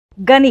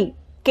గని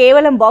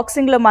కేవలం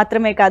బాక్సింగ్ లో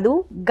మాత్రమే కాదు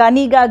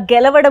గనిగా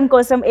గెలవడం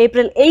కోసం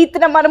ఏప్రిల్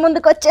 8న మన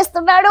ముందుకు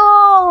వచ్చేస్తున్నాడు.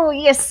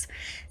 ఎస్,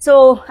 సో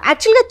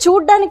యాక్చువల్గా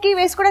చూడడానికి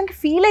వేసుకోవడానికి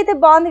ఫీల్ అయితే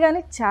బాగుంది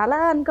కానీ చాలా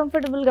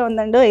అన్కంఫర్టబుల్గా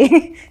ఉందండి.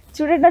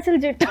 చూడండి అసలు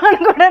జుట్టు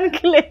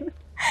అనుకోవడానికి లేదు.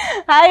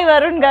 హాయ్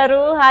వరుణ్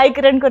గారు, హాయ్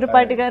కిరణ్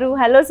కొర్రపాటి గారు,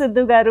 హలో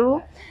సిద్ధు గారు.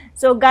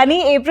 సో గని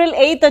ఏప్రిల్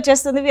 8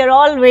 వచ్చేస్తుంది. We are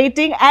all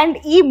waiting. అండ్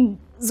ఈ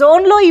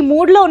జోన్లో ఈ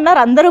మూడ్లో ఉన్నారు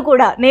అందరూ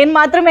కూడా, నేను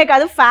మాత్రమే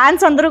కాదు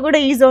ఫ్యాన్స్ అందరూ కూడా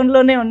ఈ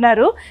జోన్లోనే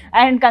ఉన్నారు.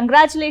 అండ్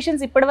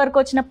కంగ్రాచులేషన్స్ ఇప్పటి వరకు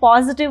వచ్చిన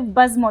పాజిటివ్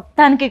బజ్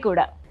మొత్తానికి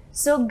కూడా.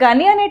 సో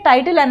గని అనే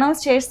టైటిల్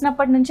అనౌన్స్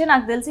చేసినప్పటి నుంచే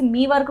నాకు తెలిసి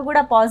మీ వరకు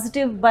కూడా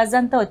పాజిటివ్ బజ్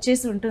అంతా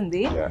వచ్చేసి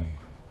ఉంటుంది.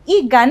 ఈ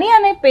గని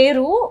అనే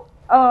పేరు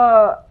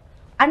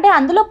అంటే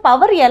అందులో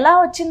పవర్ ఎలా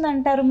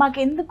వచ్చిందంటారు?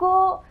 మాకెందుకో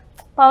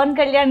పవన్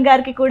కళ్యాణ్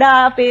గారికి కూడా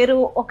ఆ పేరు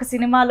ఒక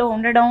సినిమాలో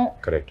ఉండడం,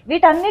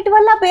 వీటన్నిటి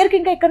వల్ల ఆ పేరుకి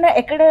ఇంకా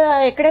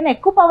ఎక్కడైనా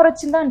ఎక్కువ పవర్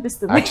వచ్చిందో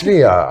అనిపిస్తుంది. యాక్చువల్లీ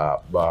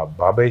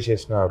బాబాయ్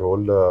చేసిన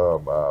రోల్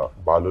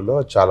బాలులో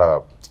చాలా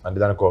అంటే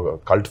దానికి ఒక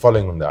కల్ట్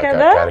ఫాలోయింగ్ ఉంది ఆ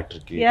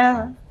క్యారెక్టర్ కి.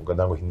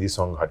 దానికి Hindi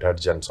song hot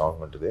hot Jan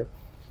song ఉంటుంది.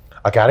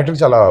 ఆ క్యారెక్టర్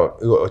చాలా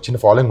చిన్న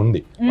ఫాలోయింగ్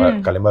ఉంది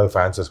కళ్యాణ్ బాబు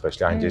ఫ్యాన్స్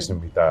ఎస్పెషల్లీ, ఆయన చేసిన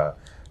మిగతా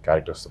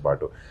క్యారెక్టర్స్ తో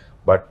పాటు.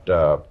 బట్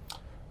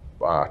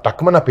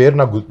టక్మన్ ఆ పేరు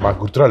నాకు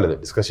గుర్తురాలేదు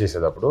డిస్కస్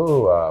చేసేటప్పుడు.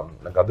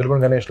 నాకు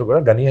అద్దెలపూడి గణేష్ లో కూడా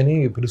గని అని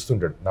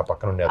పిలుస్తుంటాడు నా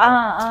పక్కన ఉండే.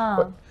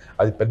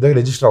 అది పెద్దగా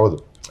రిజిస్టర్ అవ్వదు.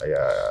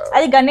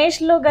 అది గణేష్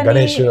లో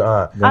గణేష్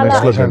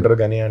అంటారు,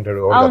 గని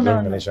అంటాడు,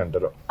 గణేష్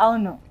అంటారు.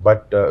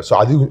 బట్ సో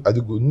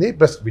అది ఉంది.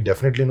 ప్లస్ వి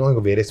డెఫినెట్లీ నో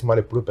ఇంకా వేరే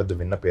సినిమాలు ఎప్పుడు పెద్ద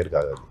విన్న పేరు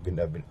కాదు, అది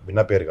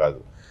విన్న పేరు కాదు.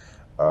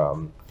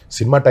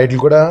 సినిమా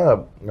టైటిల్ కూడా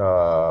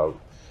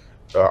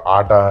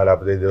ఆట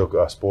లేకపోతే ఇది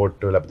ఒక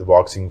స్పోర్ట్ లేకపోతే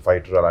బాక్సింగ్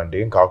ఫైటర్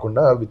అలాంటివి ఏం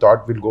కాకుండా we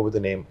thought will go with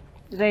the name.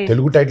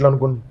 Telugu title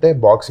అనుకుంటే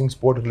బాక్సింగ్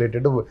స్పోర్ట్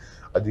రిలేటెడ్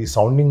అది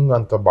సౌండింగ్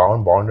అంత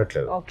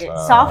బాగుండట్లేదు,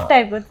 సాఫ్ట్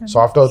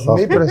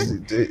అవుతుంది. ప్లస్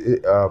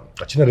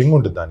చిన్న రింగ్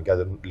ఉంటుంది దానికి,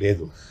 అది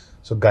లేదు.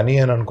 సో గని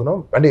అని అనుకున్నాం,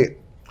 అంటే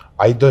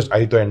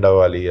ఐతో ఎండ్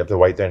అవ్వాలి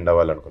లేకపోతే వైతో ఎండ్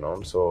అవ్వాలి అనుకున్నాం.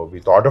 So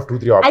we thought of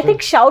 2-3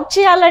 options. Shout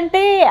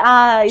చేయాలంటే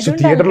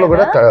థియేటర్ లో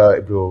కూడా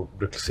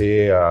ఇప్పుడు సే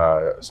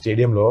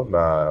స్టేడియం లో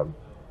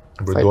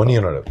ఇప్పుడు ధోని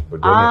ఉన్నాడు,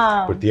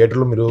 ఇప్పుడు థియేటర్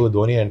లో మీరు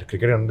ధోని అంటే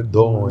క్రికెట్ అంటే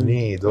Dhoni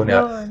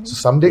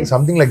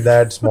something like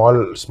that, small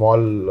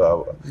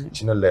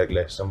చిన్న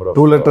నెంబర్ ఆఫ్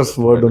 2 letters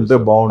వర్డ్ ఉంటే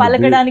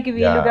బాగుంటుంది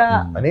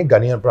అని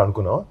గని అప్పుడు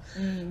అనుకున్నాం.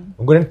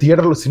 ఇంకోటి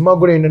థియేటర్ లో సినిమా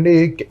కూడా ఏంటంటే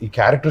ఈ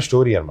క్యారెక్టర్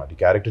స్టోరీ అనమాట, ఈ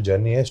క్యారెక్టర్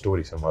జర్నీ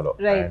స్టోరీ సినిమాలో.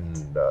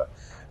 అండ్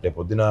రేపు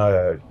పొద్దున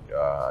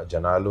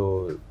జనాలు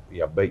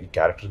ఈ అబ్బాయి ఈ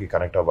క్యారెక్టర్ కి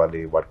కనెక్ట్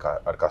అవ్వాలి,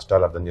 వాడి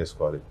కష్టాలు అర్థం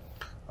చేసుకోవాలి,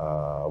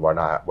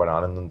 వాడి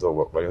ఆనందంతో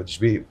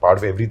part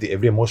of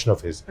every emotion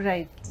of his.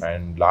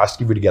 And last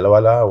కి వీడు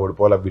గెలవాలా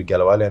ఓడిపోవాలా, వీడు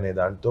గెలవాలి అనే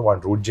దాంతో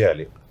వాడిని రూట్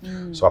చేయాలి.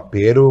 సో ఆ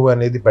పేరు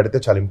అనేది పెడితే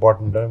చాలా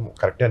ఇంపార్టెంట్,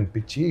 కరెక్ట్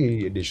అనిపించి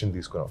డిసిషన్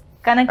తీసుకున్నాం.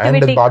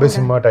 అండ్ బాబాయ్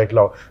సినిమా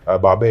టైటిల్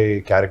బాబాయ్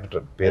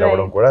క్యారెక్టర్ పేరు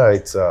అవ్వడం కూడా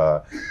ఇట్స్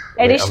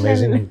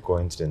అమేజింగ్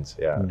కోఇన్సిడెన్స్.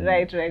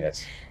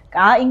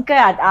 ఇంకా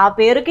ఆ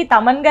పేరుకి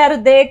తమన్ గారు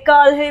దే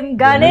కాల్ హిమ్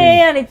గనే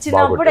అని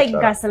ఇచ్చినప్పుడు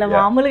ఇంకా అసలు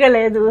మామూలుగా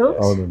లేదు.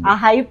 ఆ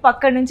హైప్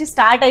అక్కడ నుంచి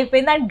స్టార్ట్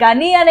అయిపోయింది. అండ్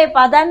గని అనే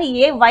పదాన్ని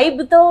ఏ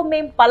వైబ్ తో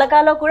మేము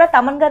పలకాలో కూడా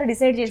తమన్ గారు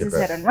డిసైడ్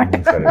చేసేసారు అనమాట.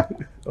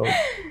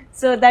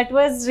 So that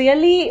was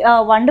really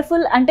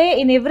wonderful. అంటే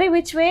ఇన్ ఎవ్రీ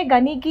విచ్ వే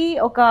గనికి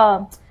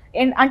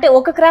అంటే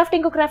ఒక క్రాఫ్ట్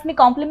ఇంకో క్రాఫ్ట్ ని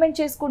కాంప్లిమెంట్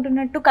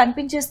చేసుకుంటున్నట్టు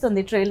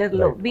కనిపించేస్తుంది ట్రైలర్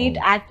లో. Beat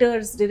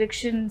actors,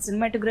 direction,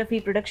 cinematography,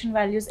 production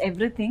values,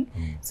 everything.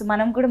 So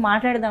మనం కూడా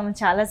మాట్లాడదాము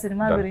చాలా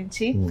సినిమా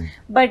గురించి.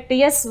 బట్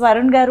ఎస్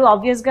వరుణ్ గారు,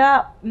 ఆబ్వియస్ గా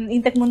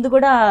ఇంతకు ముందు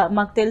కూడా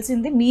మాకు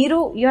తెలిసింది మీరు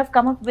you have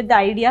come up with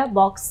the idea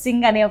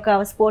boxing అనే ఒక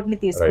స్పోర్ట్ ని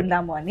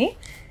తీసుకుందాము అని.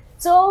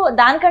 సో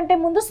దానికంటే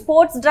ముందు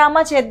స్పోర్ట్స్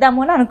డ్రామా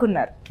చేద్దాము అని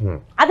అనుకున్నారు.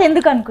 అది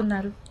ఎందుకు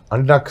అనుకున్నారు?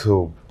 అంటే నాకు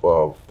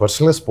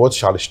పర్సనల్గా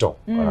స్పోర్ట్స్ చాలా ఇష్టం.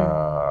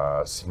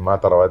 సినిమా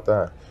తర్వాత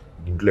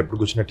ఇంట్లో ఎప్పుడు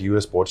కూర్చున్న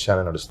టీవీలో స్పోర్ట్స్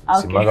ఛానల్ నడుస్తుంది,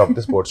 సినిమా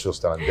కాకపోతే స్పోర్ట్స్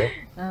చూస్తాను అంతే.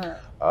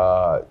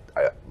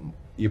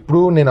 ఇప్పుడు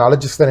నేను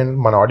ఆలోచిస్తాను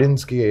మన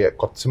ఆడియన్స్కి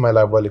కొత్త సినిమా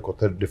ఎలా ఇవ్వాలి,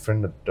 కొత్త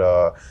డిఫరెంట్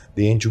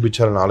ఏం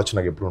చూపించాలన్న ఆలోచన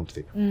నాకు ఎప్పుడు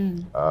ఉంటుంది.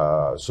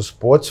 సో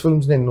స్పోర్ట్స్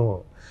ఫిల్మ్స్ నేను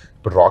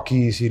ఇప్పుడు రాకీ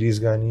సిరీస్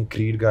కానీ,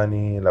 క్రీడ్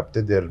కానీ,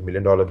 లేకపోతే దే $1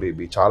 million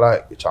బేబీ, చాలా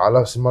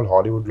చాలా సినిమాలు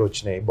హాలీవుడ్లో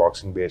వచ్చినాయి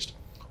బాక్సింగ్ బేస్డ్,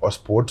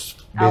 స్పోర్ట్స్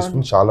బేస్డ్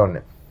చాలా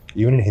ఉన్నాయి.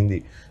 ఈవెన్ ఇన్ హిందీ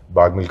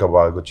బాగ్ మిల్కా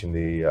బాగ్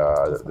వచ్చింది,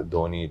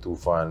 ధోని,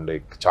 తూఫాన్,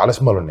 లైక్ చాలా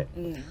సినిమాలు ఉన్నాయి.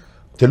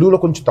 తెలుగులో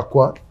కొంచెం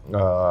తక్కువ.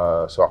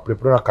 సో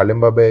అప్పుడెప్పుడు నాకు కళ్యాణ్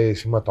బాబాయ్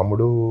సినిమా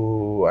తమ్ముడు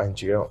ఆయన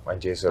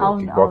చేశారు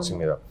కిక్ బాక్సింగ్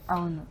మీద.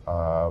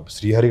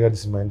 శ్రీహరి గారి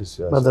సినిమా ఏంటి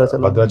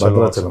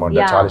భద్రాచలం సినిమా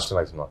అంటే చాలా ఇష్టం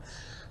నాకు సినిమా.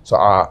 సో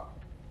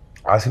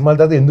ఆ సినిమాల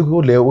తర్వాత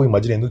ఎందుకు లేవు ఈ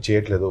మధ్యలో, ఎందుకు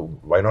చేయట్లేదు,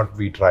 why not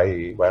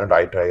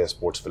I try a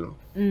sports film,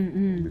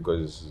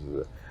 because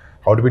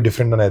how to be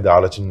different అనేది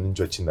ఆలోచన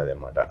నుంచి వచ్చింది అది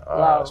అనమాట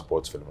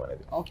స్పోర్ట్స్ ఫిల్మ్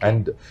అనేది.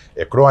 అండ్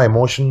ఎక్కడో ఆ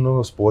ఎమోషన్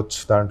స్పోర్ట్స్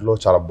దాంట్లో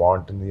చాలా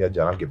బాగుంటుంది, అది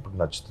జనాలకి ఎప్పుడు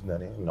నచ్చుతుంది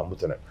అని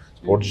నమ్ముతున్నాను.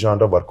 స్పోర్ట్స్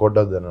జానర్ వర్కౌట్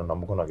అవుతుంది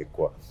నమ్మకం నాకు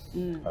ఎక్కువ.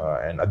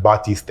 అండ్ అది బాగా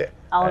తీస్తే,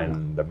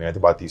 అండ్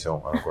మేమైతే బాగా తీసాం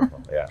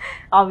అనుకుంటున్నాం.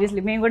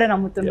 ఆబ్వియస్లీ మేము కూడా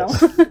నమ్ముతున్నాం.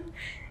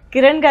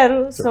 కిరణ్ గారు,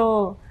 సో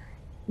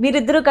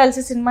మీరిద్దరూ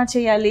కలిసి సినిమా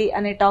చేయాలి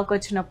అనే టాక్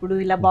వచ్చినప్పుడు,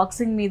 ఇలా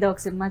బాక్సింగ్ మీద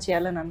ఒక సినిమా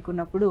చేయాలని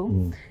అనుకున్నప్పుడు,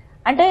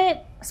 అంటే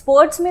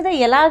స్పోర్ట్స్ మీద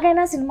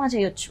ఎలాగైనా సినిమా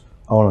చేయొచ్చు,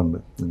 అవునండి.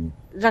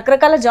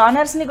 రకరకాల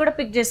జానర్స్ ని కూడా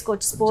పిక్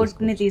చేసుకోవచ్చు స్పోర్ట్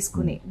ని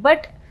తీసుకుని.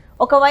 బట్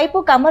ఒకవైపు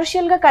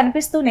కమర్షియల్ గా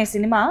కనిపిస్తూనే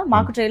సినిమా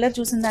మాకు ట్రైలర్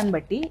చూసిన దాన్ని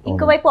బట్టి,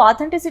 ఇంకోవైపు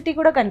ఆథెంటిసిటీ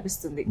కూడా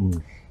కనిపిస్తుంది.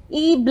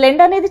 ఈ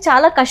బ్లెండ్ అనేది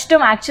చాలా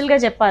కష్టం యాక్చువల్ గా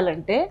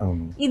చెప్పాలంటే.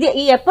 ఇది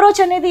ఈ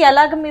అప్రోచ్ అనేది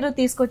ఎలాగ మీరు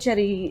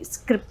తీసుకొచ్చారు ఈ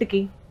స్క్రిప్ట్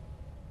కి?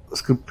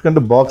 స్క్రిప్ట్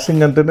కంటే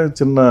బాక్సింగ్ అంటేనే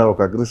చిన్న ఒక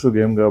అగ్రెసివ్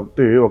గేమ్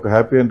కాబట్టి ఒక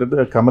హ్యాపీ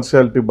ఏంటంటే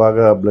కమర్షియాలిటీ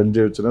బాగా బ్లెండ్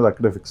చేయొచ్చు అనేది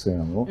అక్కడే ఫిక్స్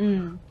అయ్యాము.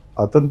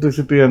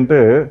 అథెంటిసిటీ అంటే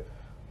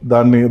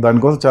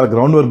దానికోసం చాలా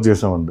గ్రౌండ్ వర్క్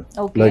చేసామండి.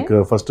 లైక్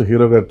ఫస్ట్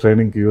హీరో గారు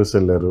ట్రైనింగ్ కి యూఎస్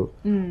వెళ్ళారు,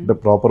 అంటే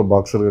ప్రాపర్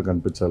బాక్సర్ గా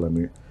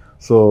కనిపించాలని.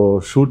 సో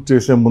షూట్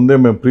చేసే ముందే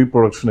మేము ప్రీ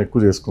ప్రొడక్షన్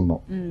ఎక్కువ చేసుకున్నాం.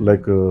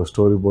 లైక్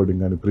స్టోరీ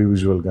బోర్డింగ్ కానీ, ప్రీ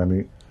విజువల్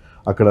కానీ.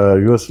 అక్కడ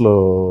యుఎస్లో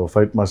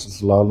ఫైట్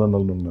మాస్టర్స్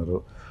లాలనలు ఉన్నారు,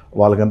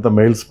 వాళ్ళకంతా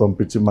మెయిల్స్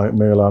పంపించి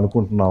మేము ఇలా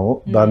అనుకుంటున్నాము,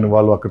 దాన్ని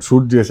వాళ్ళు అక్కడ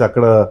షూట్ చేసి,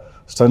 అక్కడ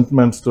స్టంట్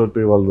మ్యాన్స్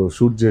తోటి వాళ్ళు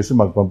షూట్ చేసి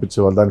మాకు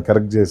పంపించేవాళ్ళు, దాన్ని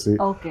కరెక్ట్ చేసి.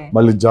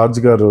 మళ్ళీ జార్జ్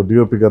గారు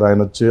డిఓపి గారు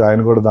ఆయన వచ్చి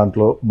ఆయన కూడా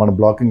దాంట్లో మన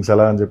బ్లాకింగ్స్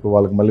ఎలా అని చెప్పి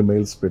వాళ్ళకి మళ్ళీ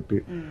మెయిల్స్ పెట్టి,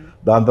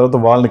 దాని తర్వాత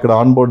వాళ్ళని ఇక్కడ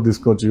ఆన్ బోర్డ్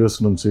తీసుకోవచ్చు యూఎస్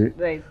నుంచి.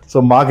 సో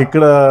మాకు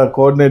ఇక్కడ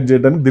కోఆర్డినేట్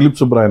చేయడానికి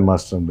దిలీప్ సుబ్రాయన్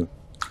మాస్టర్ అండి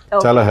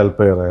చాలా హెల్ప్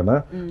అయ్యారు ఆయన.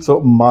 సో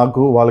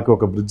మాకు వాళ్ళకి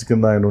ఒక బ్రిడ్జ్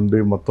కింద ఆయన ఉండి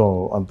మొత్తం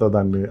అంతా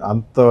దాన్ని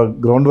అంత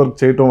గ్రౌండ్ వర్క్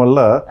చేయటం వల్ల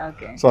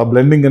సో ఆ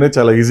బ్లెండింగ్ అనేది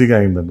చాలా ఈజీగా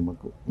అయిందండి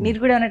మాకు. మీరు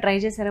కూడా ఏమైనా ట్రై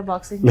చేశారా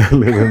బాక్సింగ్?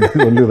 లేదండి,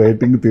 ఓన్లీ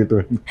రైటింగ్ తీయటం.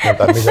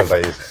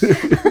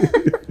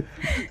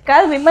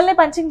 కాదు, మిమ్మల్ని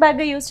పంచింగ్ బ్యాగ్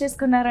గా యూజ్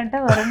చేసుకున్నారంట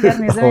వరుణ్ గారు,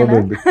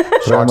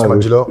 నిజమేనా?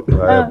 మధ్యలో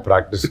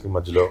ప్రాక్టీస్ కి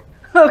మధ్యలో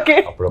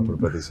అప్పుడప్పుడు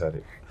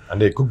ప్రతిసారి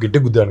అంటే ఎక్కువ గిట్టి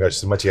గుద్దాను కదా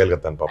సినిమా చేయాలి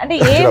కదా. అంటే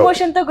ఏ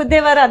ఎమోషన్ తో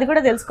గుద్దేవారు అది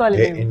కూడా తెలుసుకోవాలి.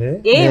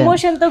 ఏ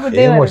ఎమోషన్ తో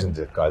గుద్దేవారు?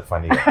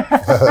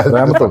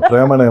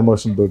 ప్రేమ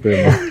ఎమోషన్ తోటి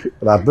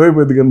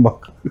అర్థమైపోయింది కానీ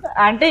మాకు.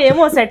 అంటే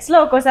ఏమో సెట్స్ లో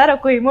ఒక్కోసారి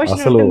ఒక్కో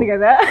ఎమోషన్ ఉంటుంది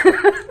కదా.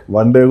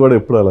 వన్ డే కూడా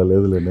ఎప్పుడు అలా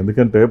లేదులేండి,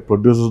 ఎందుకంటే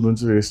ప్రొడ్యూసర్స్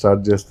నుంచి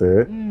స్టార్ట్ చేస్తే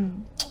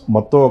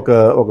మొత్తం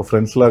ఒక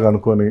ఫ్రెండ్స్ లాగా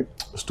అనుకొని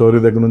స్టోరీ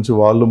దగ్గర నుంచి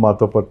వాళ్ళు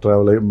మాతో పాటు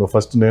ట్రావెల్ అయ్యి,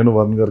 ఫస్ట్ నేను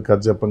వరుణ్ గారు కథ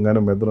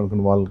చెప్పంగానే మెద్దరు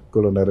అనుకుని వాళ్ళకి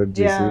కూడా నెరేట్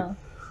చేసి.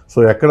 సో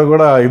ఎక్కడ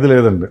కూడా ఇది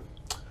లేదండి,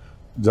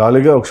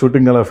 జాలీగా ఒక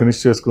షూటింగ్ అలా ఫినిష్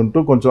చేసుకుంటూ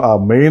కొంచెం ఆ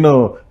మెయిన్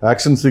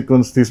యాక్షన్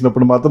సీక్వెన్స్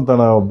తీసినప్పుడు మాత్రం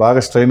తన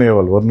బాగా స్ట్రైన్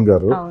అయ్యేవాళ్ళు వరుణ్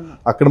గారు.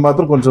 అక్కడ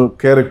మాత్రం కొంచెం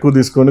కేర్ ఎక్కువ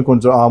తీసుకొని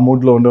కొంచెం ఆ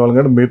మూడ్ లో ఉండేవాళ్ళు.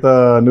 కానీ మిగతా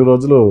అన్ని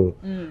రోజులు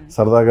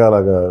సరదాగా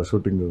అలాగా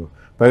షూటింగ్,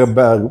 పైగా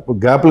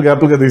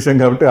గ్యాప్లుగా తీసాం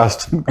కాబట్టి ఆ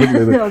స్ట్రైన్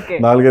లేదు,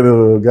 4-5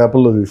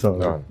 గ్యాపుల్లో తీసాం.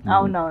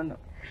 అవునవును.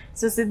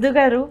 సో సిద్ధు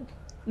గారు,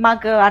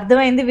 మాకు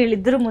అర్థమైంది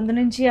వీళ్ళిద్దరూ ముందు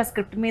నుంచి ఆ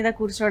స్క్రిప్ట్ మీద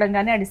కూర్చోవడం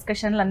కానీ ఆ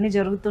డిస్కషన్లు అన్ని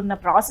జరుగుతున్న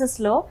ప్రాసెస్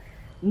లో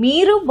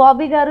మీరు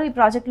బాబీ గారు ఈ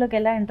ప్రాజెక్ట్ లోకి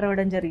ఎలా ఎంటర్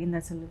అవ్వడం జరిగింది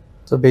అసలు?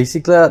 సో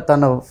బేసిక్గా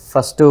తను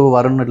ఫస్ట్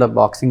వరుణ్ ఇట్లా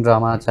బాక్సింగ్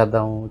డ్రామా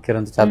చేద్దాం,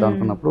 కిరణ్ చేద్దాం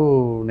అనుకున్నప్పుడు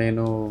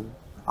నేను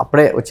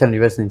అప్పుడే వచ్చాను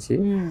యూఎస్ నుంచి.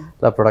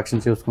 ఇలా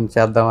ప్రొడక్షన్ చూసుకుని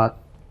చేద్దామా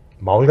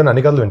మామూలుగా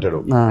అన్ని కథలు వింటాడు,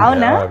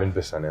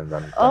 వినిపిస్తాను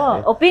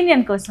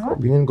ఒపీనియన్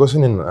కోసం.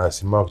 నేను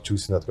సినిమా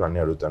చూసిన తర్వాత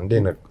అన్ని అడుగుతాను. అంటే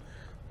నాకు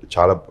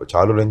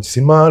చాలా నుంచి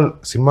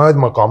సినిమా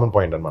మా కామన్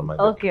పాయింట్ అన్నమాట.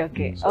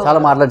 చాలా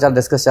చాలా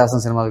డిస్కస్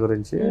చేస్తాం సినిమాల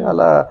గురించి.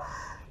 అలా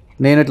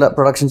నేను ఇట్లా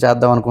ప్రొడక్షన్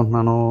చేద్దాం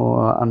అనుకుంటున్నాను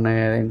అనే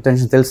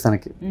ఇంటెన్షన్ తెలుసు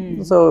తనకి.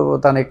 సో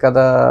తనకి కథ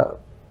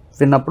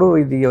విన్నప్పుడు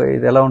ఇది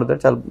ఎలా ఉంటుంది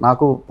చాలా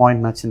నాకు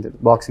పాయింట్ నచ్చింది,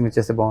 బాక్సింగ్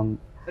చేస్తే బాగుంది.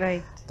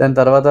 దాని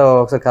తర్వాత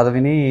ఒకసారి కథ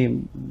విని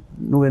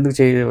నువ్వు ఎందుకు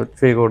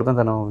చేయకూడదు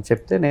తను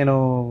చెప్తే నేను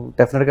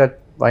డెఫినెట్గా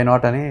వై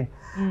నాట్ అని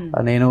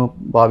నేను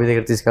బాబీ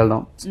దగ్గర తీసుకెళ్ళడం,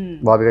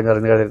 బాబీ గారి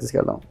దగ్గర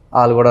తీసుకెళ్ళడం,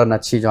 వాళ్ళు కూడా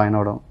నచ్చి జాయిన్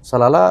అవ్వడం. సో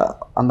అలా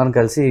అందరం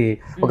కలిసి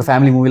ఒక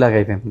ఫ్యామిలీ మూవీ లాగా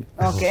అయిపోయింది,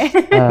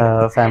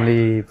 ఫ్యామిలీ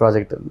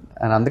ప్రాజెక్ట్.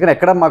 అండ్ అందుకని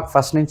ఎక్కడ మాకు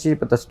ఫస్ట్ నుంచి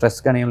పెద్ద స్ట్రెస్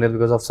కానీ ఏం లేదు,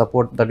 because of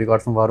support that we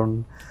got from Varun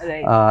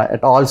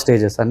at all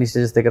stages. అన్ని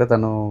స్టేజెస్ దగ్గర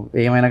తను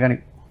ఏమైనా కానీ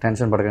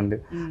టెన్షన్ పడకండి,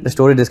 అంటే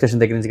స్టోరీ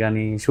డిస్కషన్ దగ్గర నుంచి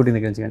కానీ షూటింగ్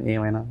దగ్గర నుంచి కానీ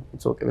ఏమైనా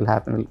it's okay, will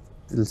happen,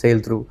 will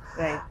sale through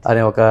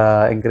అనే ఒక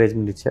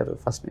ఎంకరేజ్మెంట్ ఇచ్చారు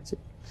ఫస్ట్ నుంచి.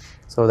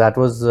 So that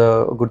was a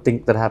good thing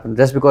that happened,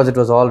 just because it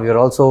was all, we were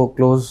also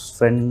close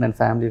friend and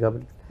family.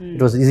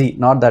 It was easy,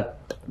 not that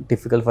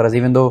difficult for us,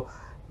 even though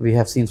we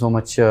have seen so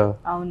much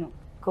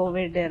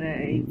COVID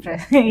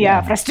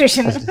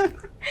frustration.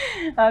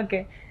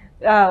 Okay.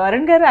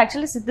 Varun గారు,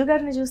 actually Siddhu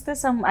గారిని చూస్తే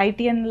some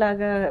ITN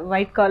లాగా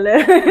white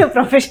collar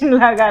profession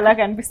లాగా అలా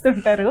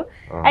కనిపిస్తుంటారు.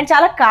 And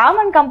చాలా com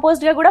and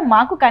composed గా కూడా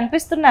మాకు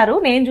కనిపిస్తున్నారు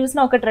నేను చూసిన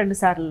 1-2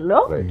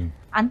 సార్లలో.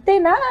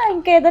 అంతేనా,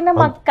 ఇంకేదైనా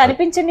మాకు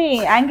కనిపించని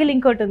యాంగిల్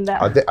ఇంకోటి ఉందా?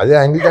 అదే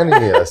యాంగిల్. కానీ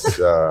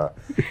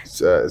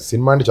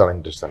సినిమా అంటే చాలా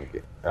ఇంట్రెస్ట్ తనకి.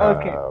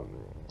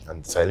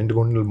 సైలెంట్ గా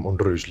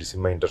ఉంటారు యూజువల్లీ,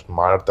 సినిమా ఇంట్రెస్ట్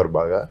మాట్లాడతారు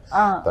బాగా.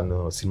 తను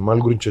సినిమాల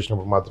గురించి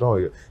వచ్చినప్పుడు మాత్రం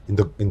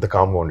ఇంత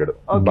కామ్గా ఉండడు,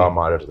 బాగా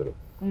మాట్లాడతారు.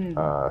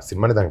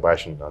 సినిమానే తనకి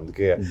ప్యాషన్.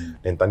 అందుకే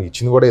నేను తనకి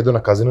ఇచ్చింది కూడా ఏదో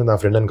నా కజిన్ నా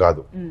ఫ్రెండ్ అని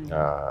కాదు,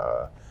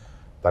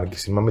 తనకి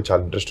సినిమా మీద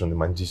చాలా ఇంట్రెస్ట్ ఉంది,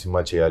 మంచి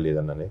సినిమా చేయాలి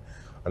ఏదన్నని.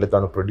 అంటే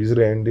తను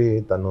ప్రొడ్యూసర్ అయ్యండి,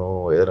 తను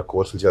ఏదైనా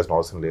కోర్సులు చేయాల్సిన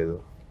అవసరం లేదు.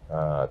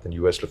 తను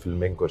యూఎస్లో ఫిల్మ్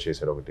మేకింగ్ కోర్స్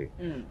చేశారు ఒకటి,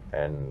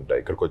 అండ్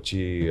ఇక్కడికి వచ్చి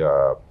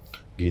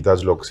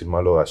గీతాజ్లో ఒక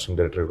సినిమాలో అసిస్టెంట్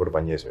డైరెక్టర్ కూడా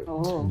పనిచేశాడు.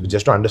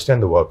 Just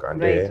understand the work.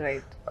 అంటే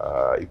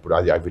ఇప్పుడు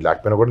అది అవి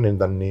లేకపోయినా కూడా నేను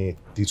దాన్ని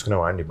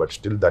తీసుకునేవాడిని, but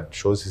still that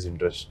shows his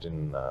interest in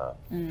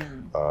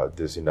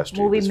this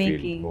industry, movie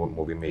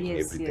making,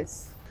 everything.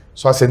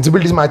 So ఆ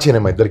సెన్సిబిలిటీస్ మ్యాచ్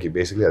అయినాయి మా ఇద్దరికి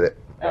బేసిక్లీ. అదే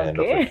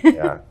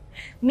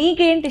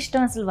మీకేంటి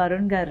ఇష్టం అసలు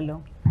వరుణ్ గారిలో?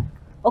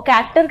 ఒక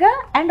యాక్టర్గా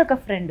అండ్ ఒక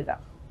ఫ్రెండ్గా?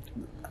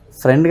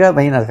 ఫ్రెండ్గా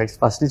మెయిన్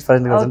ఫస్ట్ నుంచి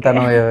ఫ్రెండ్ కదా.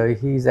 తను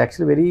he's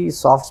actually very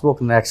soft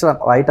spoken. Actual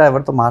బయట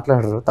ఎవరితో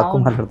మాట్లాడరు, తక్కువ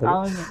మాట్లాడతారు.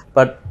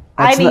 బట్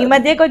ఆయన ఈ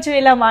మధ్య కొంచెం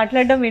ఇలా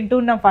మాట్లాడడం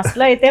వింటున్నాం, ఫస్ట్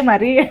లో అయితే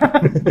మరి.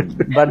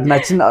 బట్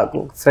నచ్చిన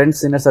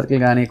ఫ్రెండ్స్ ఇన్నర్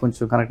సర్కిల్ కానీ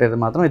కొంచెం కనెక్ట్ అయితే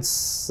మాత్రం it's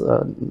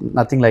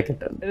nothing like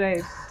it.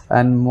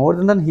 And more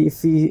than Dhan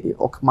he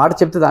ఒక మాట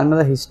చెప్తే దాని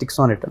మీద he sticks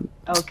on it.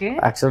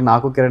 Actually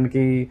నాకు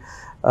కిరణ్కి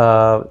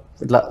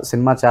ఇట్లా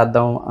సినిమా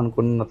చేద్దాం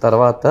అనుకున్న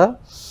తర్వాత,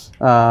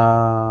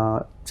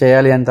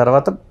 చేయాలి అయిన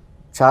తర్వాత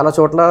చాలా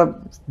చోట్ల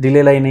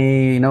డిలేలు అయినాయి.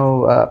 యూనో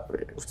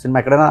సినిమా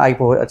ఎక్కడైనా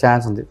అయిపోయే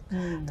ఛాన్స్ ఉంది,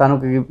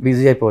 తనకి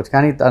బిజీ అయిపోవచ్చు.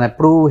 కానీ తను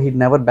ఎప్పుడు he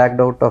never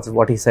backed out of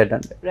what he said.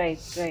 అంటే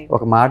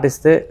ఒక మాట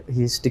ఇస్తే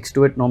he sticks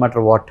to it no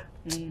matter what.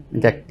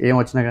 ఇంకా ఏం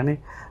వచ్చినా కానీ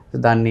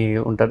దాన్ని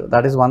ఉంటాడు.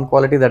 That is one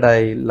quality that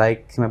I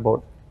like him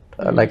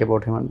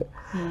about him. అంటే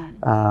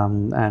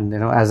and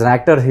you know as an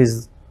actor he's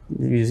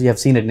you have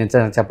seen it, నేను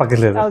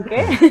చెప్పక్కర్లేదు.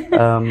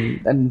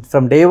 అండ్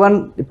ఫ్రమ్ డే వన్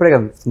ఇప్పుడే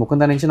కదా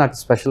ముకుంద నుంచి నాకు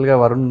స్పెషల్గా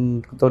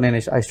వరుణ్తో నేను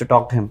I to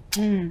talk to him.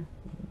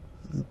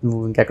 నువ్వు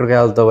ఇంకెక్కడికి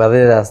వెళ్తావు,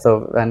 అదే చేస్తావు.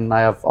 And I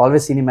have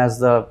always seen him as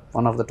the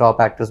one of the top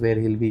actors wear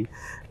he'll be,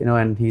 you know,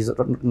 and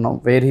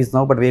where he's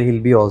now but where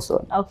he'll be also.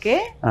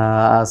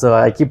 So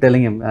I keep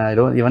telling him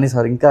ఇవన్నీ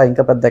sir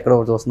ఇంకా పెద్ద ఎక్కడో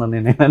చూస్తున్నాను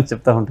నేను అని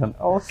చెప్తా ఉంటాను.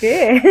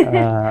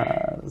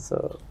 So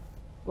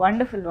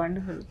wonderful.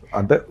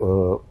 అంటే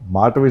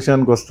మాట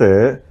విషయానికి వస్తే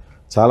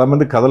చాలా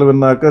మంది కథలు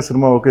విన్నాక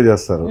సినిమా ఓకే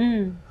చేస్తారు,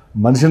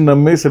 మనిషిని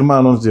నమ్మి సినిమా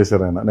అనౌన్స్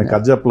చేశారు ఆయన. నేను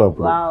కథ చెప్పలే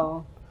అప్పుడు.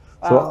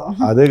 సో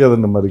అదే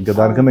కదండి మరి, ఇంకా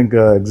దానికన్నా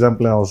ఇంకా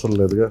ఎగ్జాంపుల్ ఏం అవసరం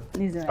లేదుగా.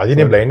 అది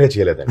నేను బ్లైండ్ గా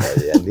చేయలేదండి,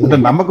 అంటే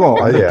నమ్మకం,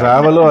 అది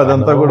ట్రావెల్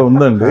అదంతా కూడా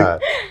ఉందండి.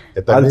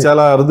 అది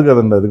చాలా అరుదు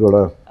కదండి. అది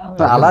కూడా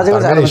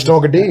ఇష్టం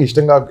ఒకటి,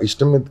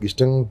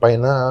 ఇష్టం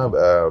పైన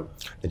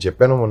నేను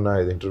చెప్పాను మొన్న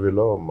ఇది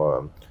ఇంటర్వ్యూలో,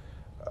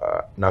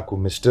 నాకు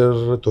మిస్టర్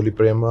తొలి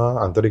ప్రేమ,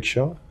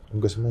 అంతరిక్షం,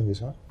 ఇంకో సినిమా ఏం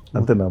చేసా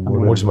అంతేనా,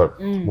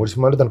 మూడు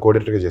సినిమాలు తను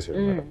కోఆర్డినేటర్ గా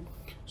చేశాడు.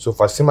 సో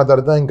ఫస్ట్ సినిమా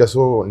తర్వాత ఇంకా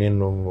సో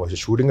నేను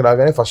షూటింగ్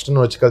రాగానే ఫస్ట్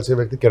నేను వచ్చి కలిసే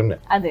వ్యక్తి కిరణ్.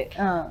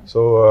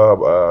 సో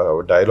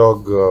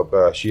డైలాగ్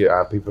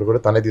పీపుల్ కూడా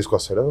తనే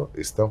తీసుకొస్తాడు,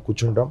 ఇస్తాం,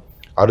 కూర్చుంటాం.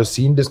 ఆ రోజు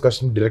సీన్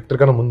డిస్కషన్ డైరెక్టర్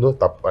కన్నా ముందు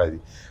తప్ప, అది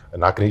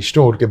నాకు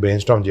ఇష్టం ఊరికే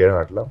బ్రెయిన్ స్టార్మ్ చేయడం.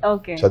 అట్లా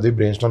చదివి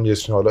బ్రెయిన్ స్టార్మ్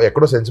చేసిన వాళ్ళు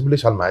ఎక్కడో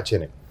సెన్సిబిలిటీ చాలా మ్యాచ్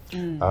అయినాయి.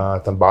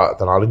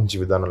 తను ఆలోచించే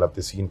విధానం,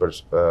 లేకపోతే సీన్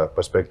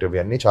పర్స్పెక్టివ్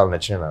అన్నీ చాలా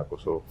నచ్చినాయి నాకు.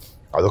 సో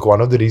అదొక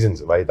one of the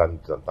reasons why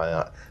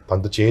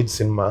తనతో చేజ్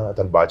సినిమా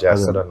తను బాగా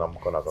చేస్తాడని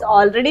నమ్మకం నాకు.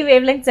 ఆల్రెడీ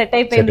వేవ్ లెంగ్త్ సెట్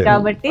అయిపోయింది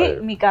కాబట్టి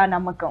మీకు ఆ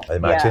నమ్మకం. అది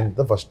మ్యాచ్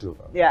అయింది first.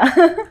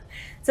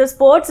 So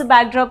sports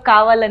back drop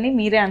కావాలని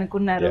మీరే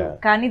అనుకున్నారు,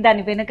 కానీ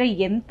దాని వెనక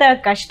ఎంత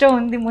కష్టం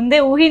ఉంది ముందే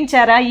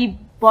ఊహించారా? ఈ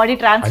బాడీ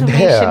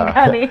ట్రాన్స్ఫర్మేషన్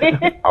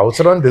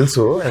అవసరం అని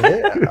తెలుసు, అంటే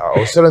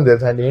అవసరం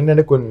తెలుసు. అండ్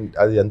ఏంటంటే కొన్ని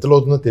అది ఎంత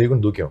లోతుందో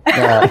తెలియకుండా దూకాం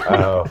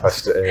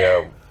ఫస్ట్,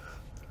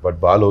 బట్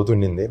బాగా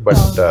లోతుండింది.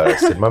 బట్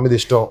సినిమా మీద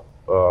ఇష్టం,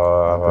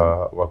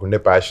 మాకుండే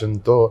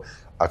ప్యాషన్తో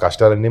ఆ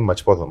కష్టాలన్నీ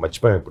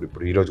మర్చిపోయాం.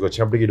 ఇప్పుడు ఈ రోజుకి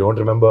వచ్చినప్పటికి డోంట్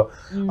రిమెంబర్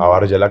ఆ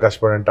రోజు ఎలా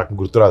కష్టపడంటే అక్కడ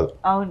గుర్తురాదు.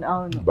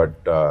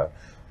 బట్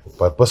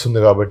పర్పస్ ఉంది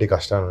కాబట్టి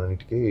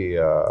కష్టాలన్నిటికీ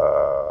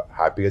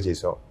హ్యాపీగా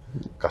చేసాం,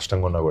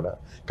 కష్టంగా ఉన్నా కూడా.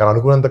 కానీ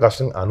అనుకున్న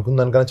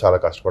దానికన్నా చాలా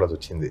కష్టపడాల్సి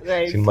వచ్చింది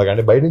సినిమా.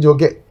 కానీ బయట నుంచి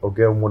ఓకే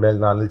 3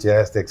 నెలలు 4 నెలలు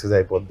చేస్తే ఎక్సర్సైజ్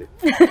అయిపోద్ది,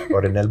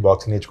 2 నెలలు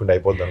బాక్సింగ్ నేర్చుకుంటే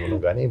అయిపోద్ది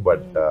అనుకున్నాం. కానీ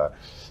బట్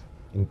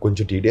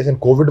ఇంకొంచెం టీడీఎస్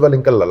అండ్ కోవిడ్ వల్ల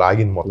ఇంకా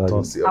లాగింది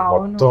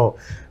మొత్తం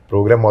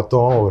ప్రోగ్రామ్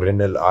మొత్తం 2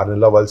 నెలలు 6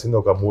 నెలలు అవ్వాల్సింది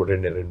ఒక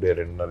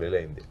 2.5 నెలలు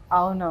అయింది.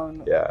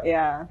 అవునవును.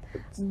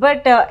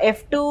 బట్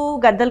F2,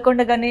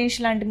 గద్దల్కొండ గణేష్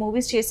లాంటి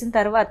మూవీస్ చేసిన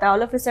తర్వాత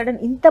ఆల్ ఆఫ్ ఎ సడన్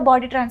ఇంత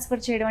బాడీ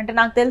ట్రాన్స్ఫర్ చేయడం అంటే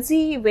నాకు తెలిసి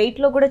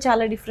వెయిట్ లో కూడా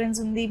చాలా డిఫరెన్స్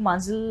ఉంది,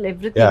 మజిల్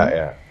ఎవ్రీథింగ్.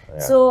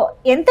 సో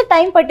ఎంత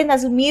టైం పట్టింది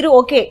అసలు మీరు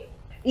ఓకే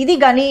ఇది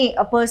గని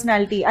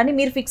పర్సనాలిటీ అని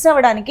మీరు ఫిక్స్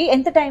అవ్వడానికి?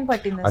 ఎంత టైం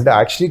పట్టింది? అంటే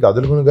యాక్చువల్లీ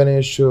గద్దల్కొండ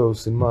గణేష్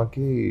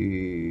సినిమాకి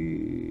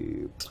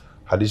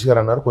హరీష్ గారు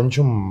అన్నారు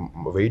కొంచెం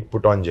వెయిట్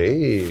పుట్ ఆన్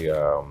చేయి,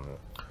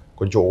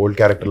 కొంచెం ఓల్డ్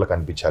క్యారెక్టర్లో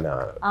కనిపించాలి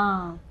అన్నారు.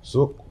 సో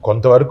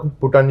కొంతవరకు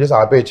పుట్ ఆన్ చేసి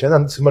ఆపేయచ్చేది.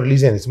 అంత సినిమా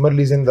రిలీజ్ అయింది. సినిమా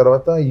రిలీజ్ అయిన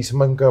తర్వాత ఈ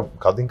సినిమా ఇంకా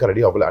కథ ఇంకా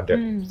రెడీ అవ్వలేదు, అంటే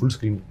ఫుల్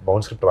స్క్రీన్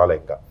బౌండ్ స్క్రిప్ట్ రాలే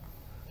ఇంకా.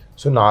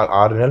 సో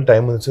 6 నెలలు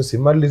టైం ఉంది. సో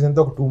సినిమా రిలీజ్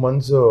అయితే ఒక 2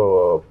 months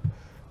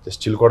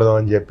జస్ట్ చిల్కొడదాం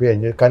అని చెప్పి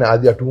ఎంజాయ్. కానీ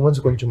అది ఆ 2 months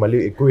కొంచెం మళ్ళీ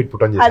ఎక్కువ వెయిట్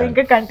పుట్ ఆన్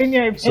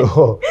చేసాను. సో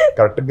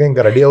కరెక్ట్గా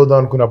ఇంకా రెడీ అవుదాం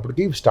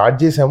అనుకున్నప్పటికీ స్టార్ట్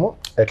చేసాము.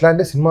 ఎట్లా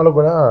అంటే సినిమాలో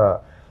కూడా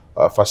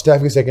ఫస్ట్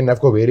హాఫ్ కి సెకండ్ హాఫ్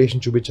కి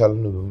వేరియేషన్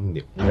చూపించాలని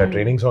ఉంది. ఇంకా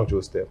ట్రైనింగ్ సాంగ్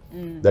చూస్తే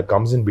that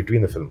comes in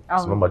between the film,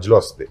 cinema మధ్యలో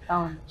వస్తుంది.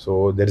 So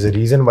there is a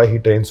reason why he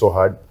train so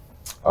hard.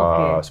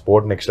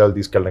 Sport next level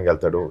తీసుకెళ్ళడానికి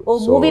వెళ్తాడు.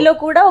 మూవీలో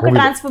కూడా ఒక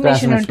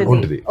ట్రాన్స్ఫర్మేషన్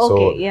ఉంటుంది. So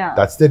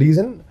that's the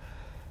reason.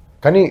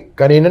 కానీ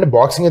ఏంటంటే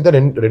బాక్సింగ్ అయితే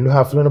రెండు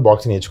హాఫ్ లోనే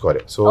బాక్సింగ్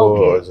నేర్చుకోవాలి. So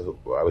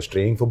I was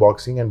training for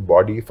boxing and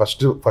body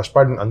first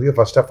part, అందుకే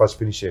ఫస్ట్ హాఫ్ ఫస్ట్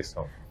ఫినిష్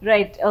చేస్తాం.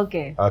 Right,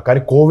 okay.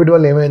 కానీ కోవిడ్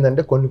వల్ల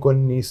ఏమైందంటే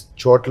కొన్ని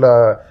చోట్ల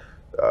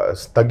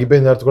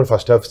తగ్గిపోయిన తర్వాత కూడా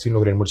ఫస్ట్ హాఫ్ సీన్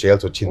 2-3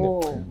 చేయాల్సి వచ్చింది.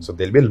 So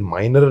there will be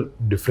minor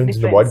difference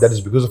in the body, that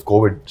is because of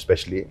Covid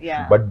especially.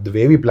 But the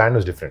way we plan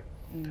was different.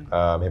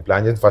 మేము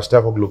ప్లాన్ చేసి ఫస్ట్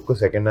హాఫ్ ఒక లుక్,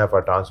 సెకండ్ హాఫ్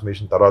ఆ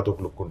transformation తర్వాత ఒక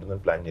look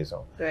ఉంటుందని plan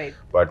చేసాం.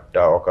 But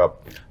ఒక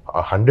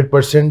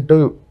 100%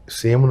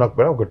 same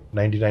నాకు ఒక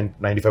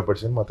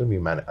 99-95% మాత్రం వీ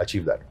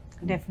అచీవ్ దాట్.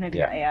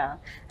 డెఫినెట్గా యా.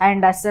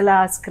 అండ్ అసలు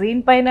ఆ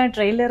స్క్రీన్ పైన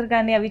ట్రైలర్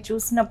కానీ అవి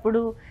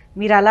చూసినప్పుడు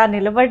మీరు అలా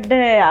నిలబడ్డే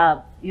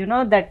యునో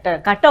దట్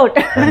కట్అవుట్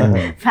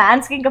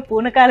ఫ్యాన్స్ కి ఇంకా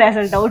పూనకాలే,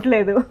 అసలు డౌట్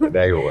లేదు.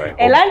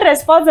 ఎలాంటి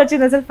రెస్పాన్స్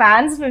వచ్చింది అసలు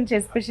ఫ్యాన్స్ నుంచి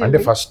ఎస్పెషల్లీ? అంటే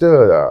ఫస్ట్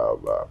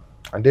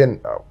అంటే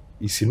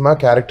ఈ సినిమా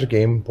క్యారెక్టర్కి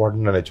ఏం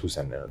ఇంపార్టెంట్ అనేది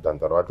చూశాను నేను. దాని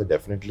తర్వాత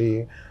డెఫినెట్లీ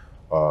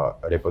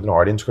రేపొద్దున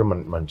ఆడియన్స్ కూడా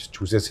మన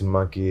చూసే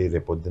సినిమాకి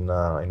రేపొద్దున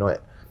యూనో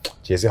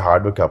చేసే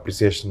హార్డ్ వర్క్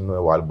అప్రిసియేషన్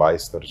వాళ్ళు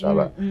భావిస్తారు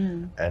చాలా.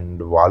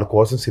 అండ్ వాళ్ళ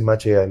కోసం సినిమా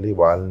చేయాలి,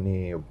 వాళ్ళని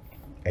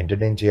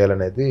ఎంటర్టైన్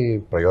చేయాలనేది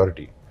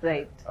ప్రయారిటీ.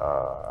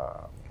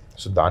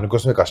 సో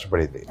దానికోసమే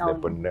కష్టపడేది.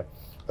 లేకపోతే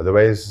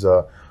అదర్వైజ్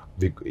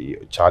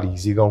చాలా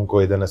ఈజీగా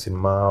ఇంకో ఏదైనా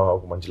సినిమా,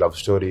 ఒక మంచి లవ్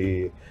స్టోరీ,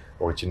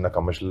 ఒక చిన్న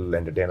కమర్షియల్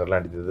ఎంటర్టైనర్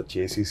లాంటిది ఏదో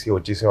చేసేసి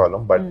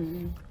వచ్చేసేవాళ్ళం. బట్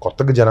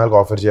కొత్తగా జనాలకు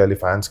ఆఫర్ చేయాలి,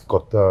 ఫ్యాన్స్కి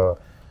కొత్త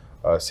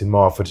సినిమా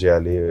ఆఫర్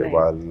చేయాలి,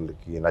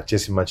 వాళ్ళకి నచ్చే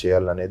సినిమా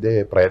చేయాలనేదే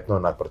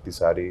ప్రయత్నం నాకు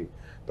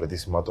ప్రతి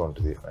సినిమాతో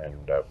ఉంటుంది.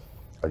 అండ్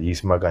అది ఈ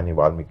సినిమా కానీ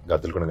వాల్మీకి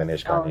గద్దలకొండ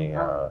గణేష్ కానీ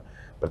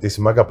ప్రతి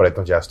సినిమాకి ఆ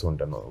ప్రయత్నం చేస్తూ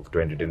ఉంటాను to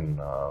entertain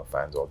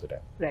fans all the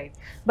time. Right.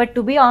 But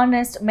to be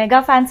honest, mega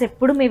fans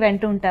ఎప్పుడు మీ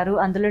వెంట ఉంటారు,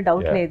 అందులో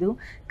డౌట్ లేదు.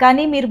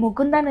 కానీ మీరు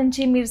ముకుందా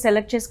నుంచి మీరు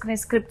సెలెక్ట్ చేసుకునే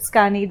స్క్రిప్ట్స్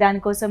కానీ,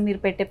 దానికోసం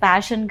మీరు పెట్టే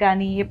ప్యాషన్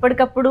కానీ,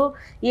 ఎప్పటికప్పుడు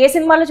ఏ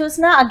సినిమాలో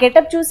చూసినా ఆ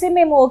గెటప్ చూసి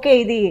మేము ఓకే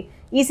ఇది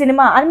ఈ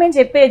సినిమా అని మేము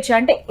చెప్పేయచ్చు.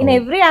 అంటే in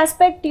every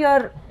aspect you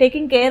are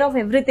taking care of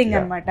everything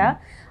అనమాట.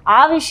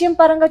 ఆ విషయం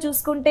పరంగా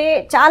చూసుకుంటే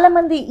చాలా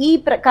మంది ఈ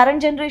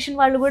కరెంట్ జనరేషన్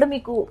వాళ్ళు కూడా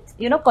మీకు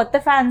యూనో కొత్త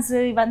ఫ్యాన్స్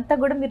ఇవంతా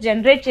కూడా మీరు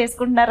జనరేట్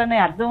చేసుకుంటున్నారని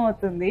అర్థం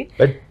అవుతుంది.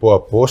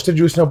 పోస్టర్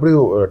చూసినప్పుడు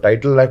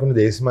టైటిల్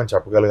లేకుండా ఏ సినిమా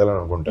చెప్పగలగాలని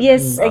అనుకుంటాను.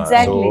 yes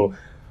exactly.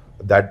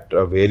 So that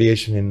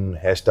variation in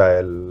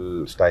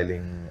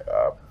styling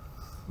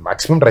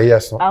maximum try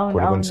చేస్తాం.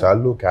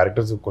 కొన్నిసార్లు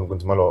క్యారెక్టర్స్ కొన్ని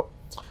సినిమాలో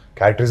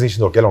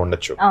క్యారెక్టరైజేషన్ ఒకేలా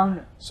ఉండొచ్చు.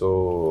 So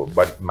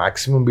but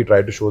maximum we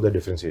try to show the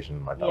differentiation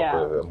అనమాట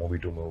మూవీ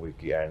టు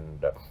మూవీకి.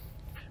 అండ్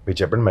మీరు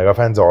చెప్పండి, mega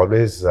fans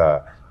always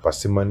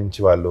first cinema నుంచి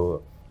వాళ్ళు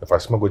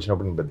ఫస్ట్ సినిమాకి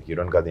వచ్చినప్పుడు నేను పెద్ద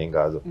హీరోని కాదు ఏం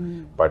కాదు,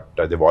 but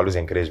they always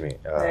encourage me.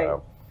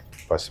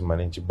 First cinema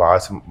నుంచి బాగా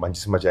మంచి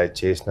సినిమా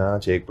చేసినా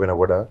చేయకపోయినా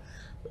కూడా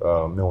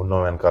మేము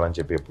ఉన్నాం వెనకాలని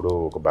చెప్పి ఎప్పుడు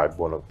ఒక బ్యాక్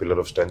బోన్, ఒక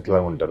పిల్లర్ ఆఫ్ స్ట్రెంత్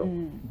లాగా ఉంటారు.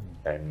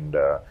 అండ్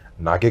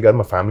నాకే కాదు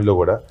మా ఫ్యామిలీలో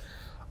కూడా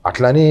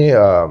అట్లానే.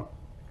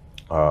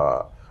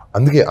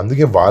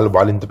 అందుకే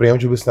వాళ్ళు ఇంత ప్రేమ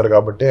చూపిస్తున్నారు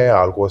కాబట్టి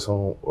వాళ్ళ కోసం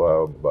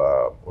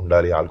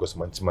ఉండాలి, వాళ్ళ కోసం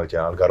మంచి సినిమా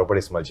చేయాలి, వాళ్ళు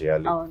గర్వపడే సినిమా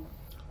చేయాలి,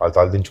 వాళ్ళు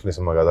తలదించుకునే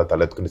సినిమా కదా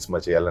తలెత్తుకునే సినిమా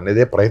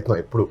చేయాలనేదే ప్రయత్నం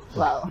ఎప్పుడు.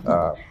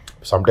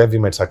 Some times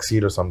we might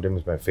succeed are some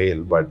times my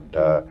fail, but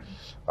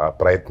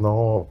ప్రయత్నం,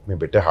 మేము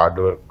పెట్టే హార్డ్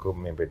వర్క్,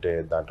 మేము పెట్టే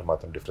దాంట్లో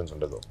మాత్రం డిఫరెన్స్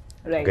ఉండదు,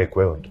 ఇంకా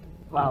ఎక్కువే ఉంటుంది.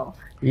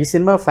 ఈ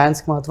సినిమా ఫ్యాన్స్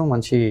కి మాత్రం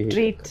మంచి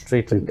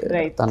ట్రీట్.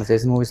 తను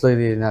చేసిన మూవీస్ లో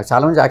ఇది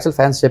చాలా మంది యాక్చువల్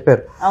ఫ్యాన్స్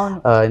చెప్పారు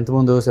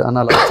ఇంతకుముందు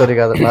అన్న లవ్ స్టోరీ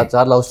కాదు,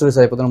 చాలా లవ్ స్టోరీస్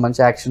అయిపోతున్నాయి,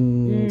 మంచి యాక్షన్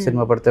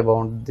సినిమా పడితే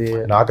బాగుంటుంది.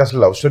 నాకు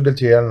అసలు లవ్ స్టోరీ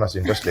చేయాలని నాకు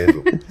ఇంట్రెస్ట్ లేదు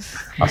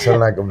అసలు.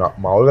 నాకు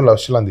మామూలుగా లవ్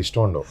స్టోరీ అంత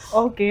ఇష్టం ఉండవు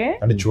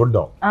అంటే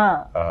చూడడం.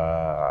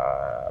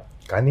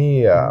 కానీ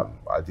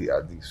అది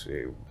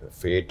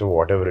fate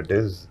what ever it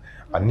is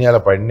అన్ని అలా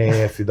పడినాయి,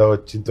 ఫిదా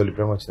వచ్చింది, తొలి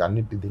ప్రేమ వచ్చింది,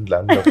 అన్నిటి దీంట్లో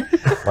అందులో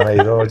మన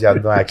ఏదో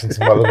చేద్దాం యాక్షన్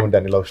సినిమాలో ఉంటే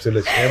అన్ని లవ్ స్టోరీలు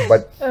వచ్చినాయి.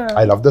 But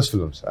I love those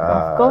films,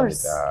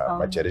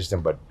 I cherish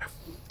them. But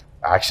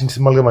action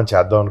సినిమాలుగా మనం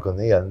చేద్దాం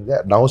అనుకుంది. అంతే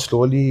now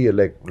slowly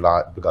like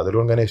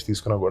Gaddalakonda Ganesh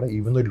తీసుకున్నా కూడా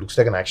even though it looks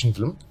like an action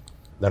film,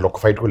 దాంట్లో ఒక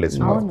ఫైట్ కూడా లేదు.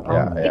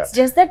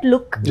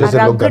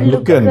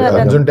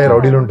 గన్స్ ఉంటాయి,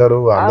 రౌడీలు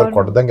ఉంటారు, అందరు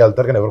కొట్టడానికి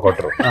వెళ్తారు కానీ ఎవరు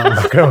కొట్టరు,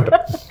 అక్కడే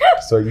ఉంటారు.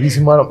 సో ఈ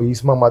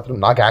సినిమా మాత్రం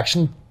నాకు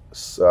యాక్షన్,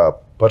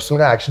 పర్సనల్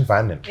గా యాక్షన్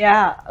ఫ్యాన్ నేను.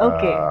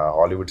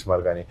 హాలీవుడ్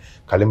సినిమాలు కానీ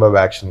కళింబాబు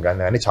యాక్షన్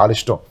కానీ అన్ని చాలా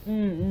ఇష్టం.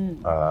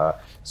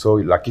 సో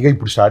లక్కీగా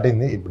ఇప్పుడు స్టార్ట్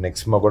అయింది, ఇప్పుడు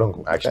నెక్స్ట్ సినిమా కూడా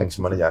యాక్షన్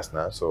సినిమానే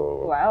చేస్తున్నా. So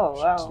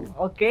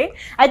okay,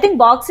 I think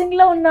boxing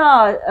లో ఉన్న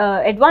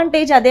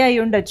అడ్వాంటేజ్ అదే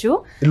అయి ఉండొచ్చు.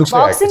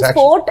 Boxing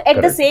sport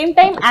at the same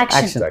time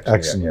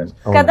action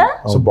కదా.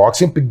 సో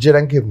బాక్సింగ్ పిక్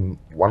చేయడానికి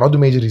one of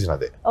the major reason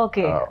అదే.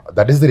 Okay,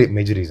 that is the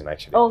major reason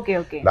actually. Okay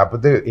okay.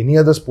 లేకపోతే any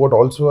other sport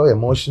also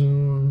emotion,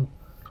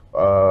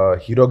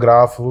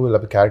 హీరోగ్రాఫ్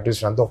లేకపోతే క్యారెక్టర్స్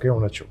అంతా ఒకే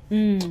ఉండొచ్చు.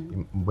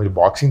 మీరు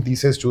బాక్సింగ్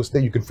తీసేసి చూస్తే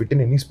you can fit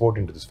in any sport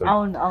in to this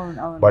film.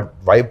 But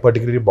why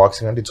particularly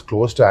boxing అంటే it's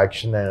close to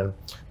action and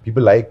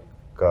people like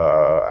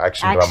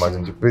action dramas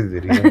అని చెప్పి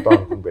రీజన్ తో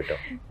అనుకుని పెట్టాం.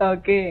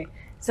 ఓకే,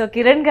 సో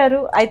కిరణ్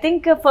గారు, I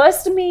think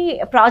first me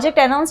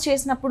project announce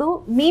చేసినప్పుడు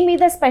మీ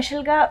మీద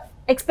special గా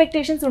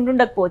ఎక్స్పెక్టేషన్స్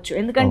ఉండుండకపోవచ్చు,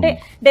 ఎందుకంటే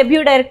డెబ్యూ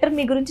డైరెక్టర్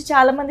మీ గురించి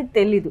చాలా మందికి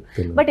తెలీదు.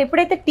 బట్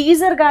ఎప్పుడైతే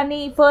టీజర్ కానీ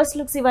ఫస్ట్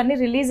లుక్స్ ఇవన్నీ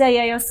రిలీజ్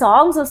అయ్యాయో,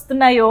 సాంగ్స్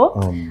వస్తున్నాయో,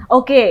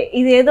 ఓకే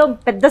ఇది ఏదో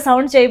పెద్ద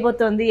సౌండ్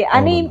చేయబోతోంది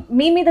అని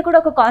మీ మీద కూడా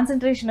ఒక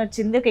కాన్సన్ట్రేషన్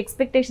వచ్చింది, ఒక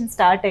ఎక్స్పెక్టేషన్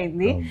స్టార్ట్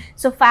అయింది.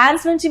 సో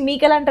ఫ్యాన్స్ నుంచి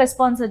మీకు ఎలాంటి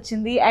రెస్పాన్స్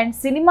వచ్చింది అండ్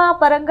సినిమా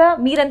పరంగా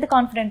మీరెంత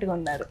కాన్ఫిడెంట్ గా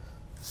ఉన్నారు?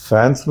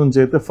 ఫ్యాన్స్ నుంచి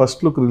అయితే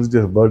ఫస్ట్ లుక్ రిలీజ్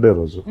చేసి బర్త్డే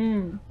రోజు,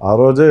 ఆ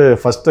రోజే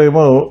ఫస్ట్ టైం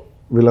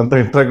వీళ్ళంతా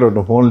ఇంటరాక్ట్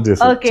అవుతాం, ఫోన్లు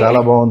చేసి చాలా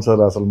బాగుంది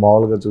సార్, అసలు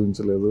మామూలుగా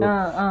చూపించలేదు,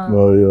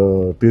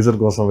 టీజర్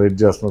కోసం వెయిట్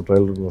చేస్తున్నాం,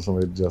 ట్రైలర్ కోసం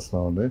వెయిట్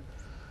చేస్తున్నాం అని.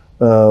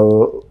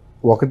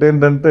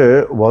 ఒకటేంటంటే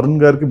వరుణ్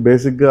గారికి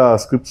బేసిక్గా ఆ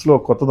స్క్రిప్ట్స్లో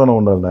కొత్తదనం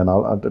ఉండాలి. నేను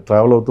అంటే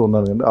ట్రావెల్ అవుతూ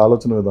ఉన్నాను కానీ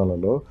ఆలోచన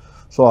విధానంలో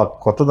సో ఆ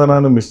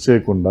కొత్తదనాన్ని మిస్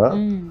చేయకుండా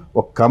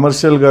ఒక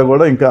కమర్షియల్గా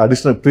కూడా ఇంకా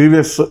అడిషనల్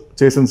ప్రీవియస్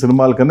చేసిన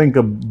సినిమాల కన్నా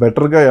ఇంకా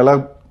బెటర్గా ఎలా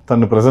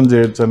తను ప్రజెంట్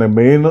చేయొచ్చు అనే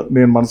మెయిన్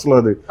నేను మనసులో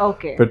అది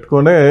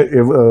పెట్టుకునే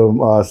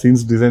ఆ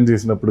సీన్స్ డిజైన్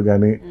చేసినప్పుడు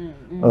కానీ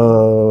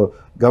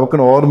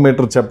గబక్కన ఓవర్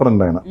మీటర్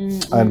చెప్పరండి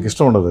ఆయనకి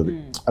ఇష్టం ఉండదు అది.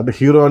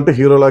 అంటే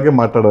హీరోలాగే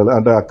మాట్లాడాలి,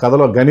 అంటే ఆ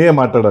కథలో గనియే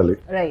మాట్లాడాలి.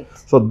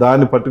 సో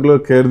దాన్ని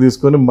పర్టికులర్ కేర్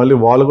తీసుకొని మళ్ళీ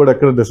వాళ్ళు కూడా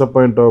ఎక్కడ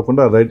డిసప్పాయింట్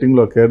అవ్వకుండా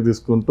రైటింగ్లో కేర్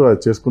తీసుకుంటూ అది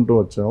చేసుకుంటూ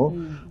వచ్చాము.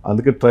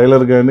 అందుకే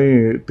ట్రైలర్ కానీ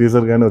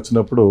టీజర్ కానీ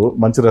వచ్చినప్పుడు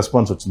మంచి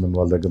రెస్పాన్స్ వచ్చిందండి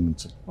వాళ్ళ దగ్గర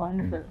నుంచి.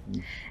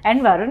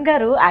 అండ్ వరుణ్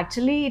గారు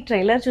యాక్చువల్లీ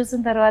ట్రైలర్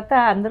చూసిన తర్వాత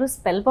అందరూ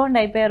స్పెల్ బౌండ్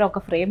అయిపోయారు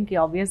ఒక ఫ్రేమ్ కి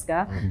ఆబ్వియస్ గా,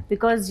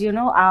 బికాజ్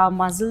యునో ఆ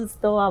మజిల్స్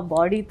తో ఆ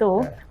బాడీతో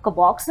ఒక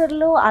బాక్సర్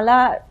లో అలా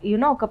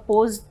యునో ఒక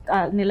పోజ్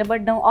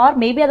నిలబడడం ఆర్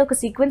మేబీ అదొక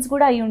సీక్వెన్స్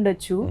కూడా అయి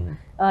ఉండొచ్చు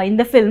ఇన్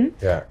ద ఫిల్మ్.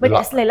 బట్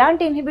అసలు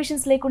ఎలాంటి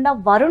ఇన్హిబిషన్స్ లేకుండా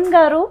వరుణ్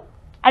గారు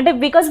అంటే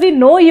because we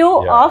know you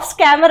of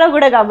camera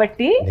కూడా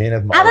కాబట్టి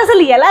అది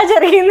అసలు ఎలా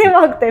జరిగింది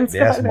మాకు తెలుసు.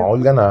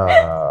 మామూలుగా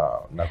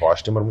నా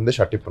కాస్ట్యూమర్ ముందే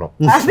షర్ట్ ఇప్పును.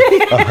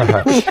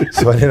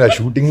 సో నేను ఆ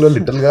షూటింగ్ లో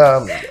లిటిల్ గా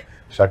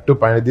షర్టు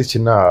పైన తీసి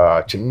చిన్న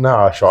చిన్న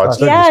షార్ట్స్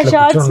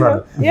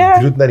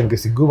తిరుగుతున్నారు, ఇంకా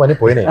సిగ్గు అని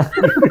పోయినాయి.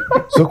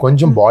 సో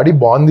కొంచెం బాడీ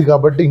బాగుంది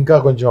కాబట్టి ఇంకా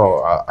కొంచెం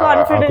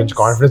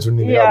కాన్ఫిడెన్స్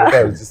ఉండింది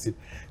కాబట్టి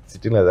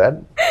సిట్టింగ్ దాట్.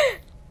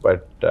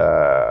 బట్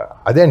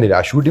అదే అండి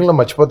ఆ షూటింగ్ లో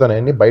మర్చిపోతాను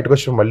అన్ని, బయటకు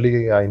వచ్చి మళ్ళీ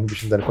ఆ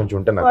ఇన్హిబిషన్ దానికి కొంచెం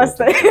ఉంటే నాకు.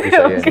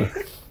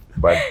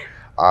 బట్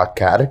ఆ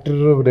క్యారెక్టర్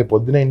రేపు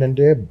పొద్దున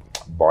ఏంటంటే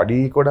బాడీ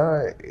కూడా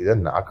ఏదో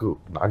నాకు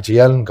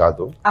చేయాలని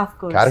కాదు,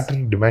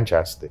 క్యారెక్టర్ డిమాండ్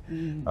చేస్తాయి.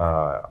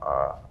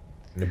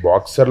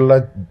 బాక్సర్లా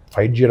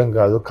ఫైట్ చేయడం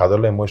కాదు,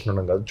 కథలో ఎమోషన్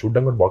ఉండడం కాదు,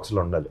 చూడడం కూడా బాక్సర్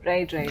లో ఉండాలి.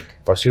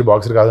 ఫస్ట్ ఇయర్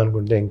బాక్సర్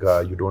కాదనుకుంటే ఇంకా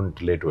you don't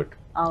relate to it.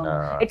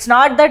 It's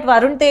not that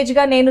Varun Tej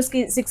గా నేను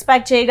 6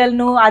 ప్యాక్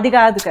చేయగలను అది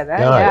కాదు కదా.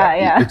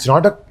 It's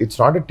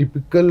not a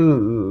typical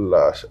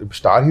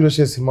star heroes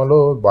చేసే సినిమాలో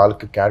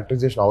వాళ్ళకి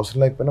క్యారెక్టరైజేషన్ అవసరం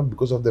లేకపోయినా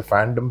because of the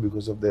fandom,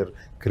 because of their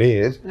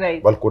craze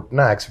వాళ్ళు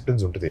కొట్టిన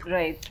యాక్సెప్టెన్స్ ఉంటుంది.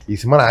 ఈ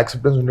సినిమా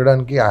యాక్సెప్టెన్స్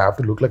ఉండడానికి I have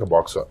to look like a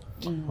boxer.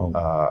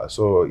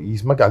 So ఈ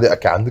సినిమాకి అదే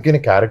అందుకే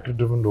క్యారెక్టర్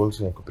డ్రివెన్ రోల్స్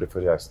ఎక్కువ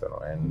ప్రిఫర్ చేస్తాను.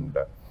 అండ్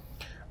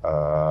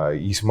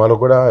ఈ సినిమాలో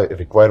కూడా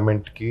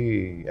రిక్వైర్మెంట్ కి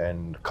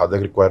అండ్ కథ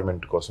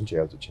రిక్వైర్మెంట్ కోసం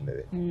చేయాల్సి వచ్చింది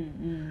అది.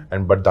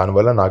 అండ్ బట్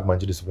దానివల్ల నాకు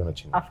మంచి డిసిప్లిన్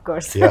వచ్చింది.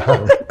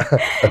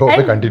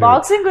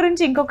 బాక్సింగ్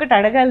గురించి ఇంకొకటి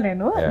అడగాలి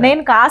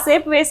నేను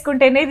కాసేపు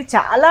వేసుకుంటేనే ఇది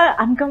చాలా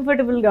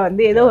అన్కంఫర్టబుల్ గా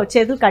ఉంది, ఏదో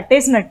చేతులు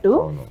కట్టేసినట్టు.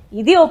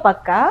 ఇది ఓ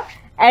పక్క,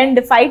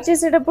 అండ్ ఫైట్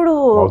చేసేటప్పుడు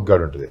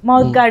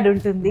మౌత్ గార్డ్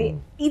ఉంటుంది.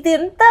 ఇది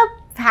ఎంత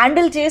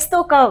హ్యాండిల్ చేస్తూ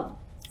ఒక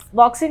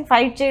బాక్సింగ్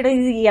ఫైట్ చేయడం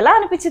ఇది ఎలా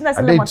అనిపించింది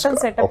అసలు మొత్తం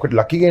సెటప్? ఒకటి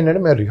లక్కీగా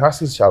ఏంటంటే మేము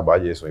రిహార్సల్స్ చాలా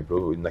బాగా చేసాం. ఇప్పుడు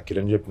ఇందాక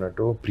కిరణ్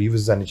చెప్పినట్టు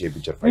ప్రీవియస్ అన్ని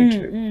చేయించారు ఫైట్.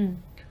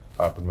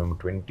 అప్పుడు మేము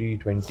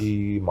 2020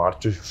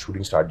 మార్చ్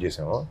షూటింగ్ స్టార్ట్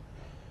చేసాము.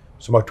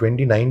 సో మాకు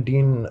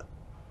 2019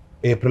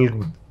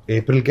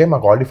 ఏప్రిల్కే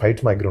మాకు ఆల్రెడీ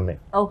ఫైట్స్ మా దగ్గర ఉన్నాయి,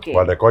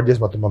 వాళ్ళు రికార్డ్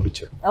చేసి మొత్తం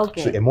పంపించారు.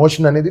 సో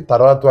ఎమోషన్ అనేది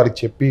తర్వాత వాళ్ళకి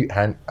చెప్పి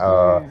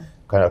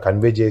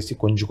కన్వే చేసి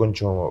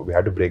కొంచెం we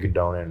had to break it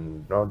down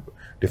and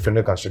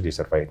డిఫరెంట్గా కన్స్ట్రక్ట్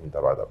చేశారు ఫైట్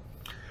తర్వాత.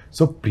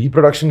 సో ప్రీ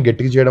ప్రొడక్షన్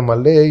గట్టిగా చేయడం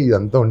వల్లే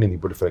ఇదంతా ఉండింది.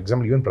 ఇప్పుడు ఫర్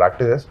ఎగ్జాంపుల్ ఈవెన్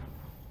ప్రాక్టీసెస్,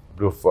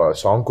 ఇప్పుడు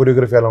సాంగ్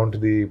కొరియోగ్రఫీ ఎలా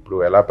ఉంటుంది, ఇప్పుడు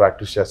ఎలా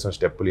ప్రాక్టీస్ చేస్తాం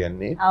స్టెప్పులు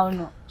ఇవన్నీ.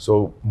 సో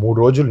 3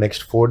 రోజులు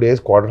next 4 days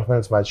quarter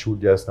finals match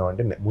shoot చేస్తాం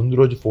అంటే ముందు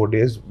రోజు 4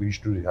 days we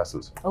used to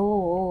rehearsals.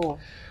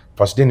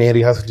 First day నేను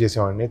రిహార్సల్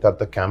చేసేవాడిని,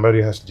 తర్వాత కెమెరా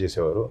రిహార్సల్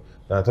చేసేవారు,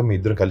 దాంతో మీ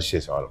ఇద్దరు కలిసి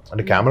చేసేవాళ్ళం.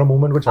 అంటే కెమెరా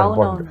మూవ్మెంట్ కూడా చాలా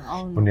ఇంపార్టెంట్.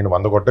 ఇప్పుడు నేను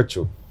 100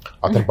 కొట్టచ్చు,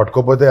 అతను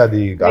పట్టుకోపోతే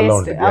అది గాల్లో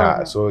ఉంటుంది.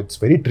 So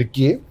it's very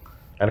tricky.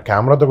 And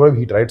కెమెరాతో కూడా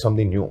హీ ట్రైడ్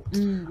సంథింగ్ న్యూ.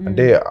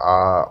 అంటే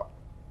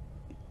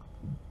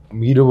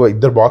మీరు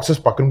ఇద్దరు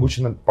బాక్సర్స్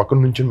పక్కన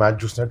నుంచి మ్యాచ్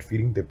చూసినట్టు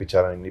ఫీలింగ్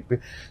తెప్పించాలని చెప్పి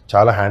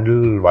చాలా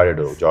హ్యాండిల్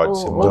వాడాడు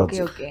జార్జ్.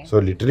 సో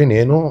లిటరలీ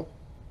నేను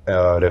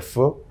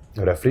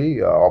రెఫరీ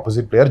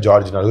ఆపోజిట్ ప్లేయర్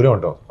జార్జ్ నలుగురే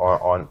ఉంటాం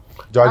ఆన్.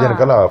 జార్జ్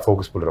వెనకాల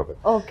ఫోకస్ పుల్లర్ ఒకరు.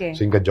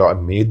 సో ఇంకా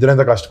మీ ఇద్దరు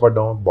ఎంత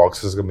కష్టపడ్డాం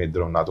బాక్సర్స్ గా, మీ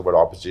ఇద్దరు నాతో పాటు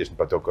ఆపోజిట్ చేసిన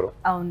ప్రతి ఒక్కరు.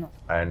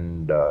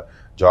 అండ్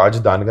జార్జ్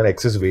దానికన్నా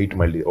ఎక్సెస్ వెయిట్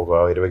మళ్ళీ ఒక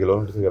 20 కిలోలు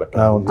ఉంటుంది కదా,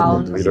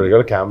 20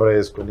 కిలోలు కెమెరా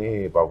వేసుకుని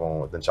పాపం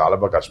తను చాలా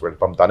బాగా కష్టపడి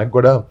పాపం తనకు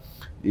కూడా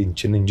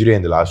చిన్న ఇంజురీ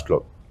అయింది లాస్ట్ లో.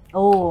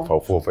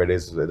 4-5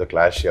 days ఏదో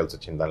క్లాష్ చేయాల్సి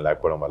వచ్చింది దాన్ని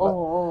లేకపోవడం వల్ల.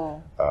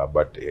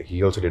 But he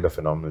also did a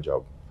phenomenal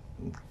job.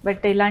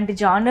 But ఇలాంటి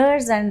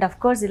జానర్స్ అండ్ అఫ్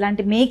కోర్స్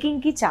ఇలాంటి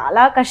మేకింగ్ కి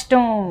చాలా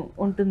కష్టం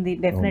ఉంటుంది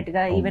డెఫినెట్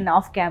గా, even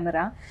of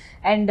camera.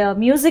 And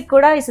music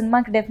కూడా ఈ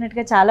సినిమాకి డెఫినెట్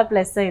గా చాలా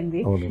ప్లస్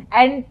అయింది.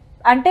 అండ్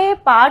అంటే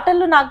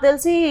పాటలు నాకు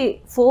తెలిసి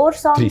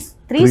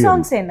 3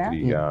 songs ఏనా?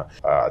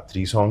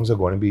 3 songs are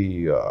going to be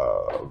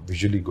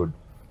visually good.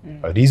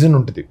 Reason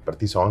ఉంటుంది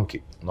ప్రతి సాంగ్ కి,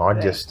 not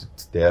just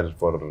there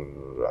for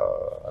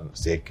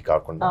sake కి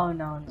కాకుండా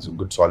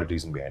good solid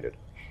reason behind it.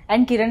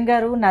 And Kiran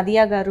గారు,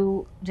 నదియా గారు,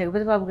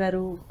 జగపతి బాబు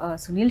గారు,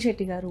 సునీల్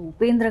శెట్టి గారు,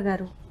 ఉపేంద్ర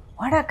గారు,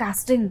 వాట్ ఆ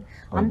కాస్టింగ్!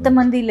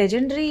 అంతమంది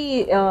లెజెండరీ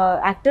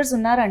యాక్టర్స్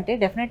ఉన్నారంటే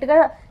డెఫినెట్ గా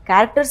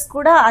క్యారెక్టర్స్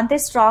కూడా అంతే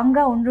స్ట్రాంగ్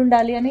గా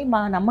ఉండాలి అని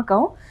మా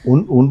నమ్మకం.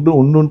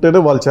 ఉండుంటేనే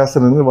వాళ్ళు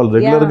చేస్తారు, వాళ్ళు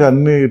రెగ్యులర్ గా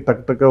అన్ని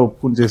టక్ టక్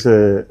ఒప్పుకుని చేసే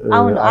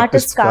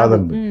ఆర్టిస్ట్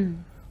కాదండి.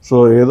 సో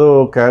ఏదో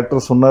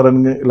క్యారెక్టర్స్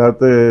ఉన్నారని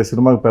లేకపోతే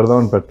సినిమాకి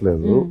పెడదామని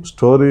పెట్టలేదు,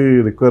 స్టోరీ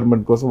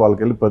రిక్వైర్మెంట్ కోసం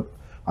వాళ్ళకి వెళ్ళి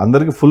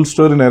అందరికి ఫుల్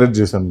స్టోరీ నెరేట్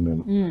చేశాను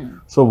నేను.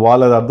 సో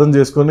వాళ్ళు అది అర్థం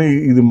చేసుకొని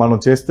ఇది మనం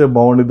చేస్తే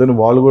బాగుండిద్దని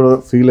వాళ్ళు కూడా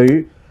ఫీల్ అయ్యి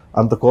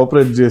అంత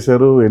కోఆపరేట్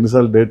చేశారు.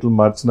 ఎన్నిసార్లు డేట్లు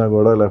మార్చినా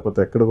కూడా లేకపోతే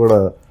ఎక్కడ కూడా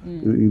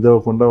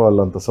ఇదవ్వకుండా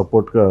వాళ్ళు అంత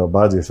సపోర్ట్ గా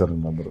బాగా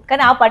చేశారండి అందరూ.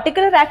 కానీ ఆ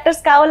పర్టికులర్ యాక్టర్స్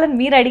కావాలని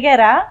మీరు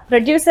అడిగారా?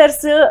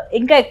 ప్రొడ్యూసర్స్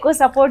ఇంకా ఎక్కువ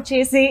సపోర్ట్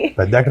చేసి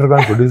పెద్ద యాక్టర్ గా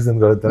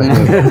ప్రొడ్యూసర్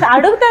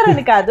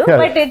అడుగుతారని కాదు,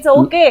 బట్ ఇట్స్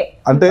ఓకే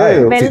అంటే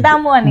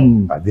వెళ్దాము అని.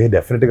 అదే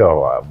డెఫినెట్ గా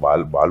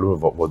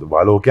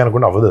వాళ్ళు ఓకే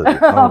అనుకుంటే అవ్వదు,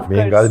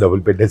 మేము కాదు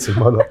డబ్బులు పెట్టే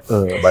సినిమాలో.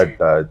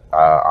 బట్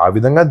ఆ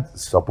విధంగా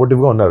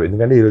సపోర్టివ్ గా ఉన్నారు.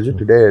 ఎందుకంటే ఈ రోజు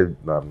today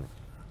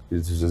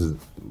this is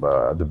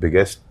the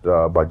biggest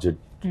budget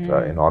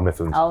in all my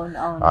films.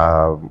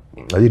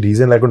 అది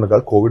రీజన్ లేకుండా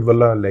కాదు, కోవిడ్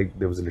వల్ల like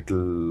there was a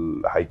little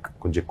hike,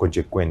 కొంచెం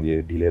ఎక్కువైంది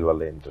డిలే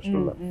వల్ల, ఇంట్రెస్ట్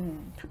వల్ల.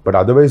 బట్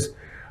అదర్వైజ్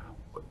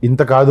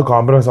ఇంత కాదు,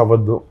 కాంప్రమైజ్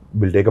అవ్వద్దు,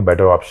 will take a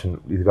better option,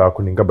 ఇది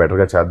కాకుండా ఇంకా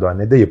బెటర్గా చేద్దాం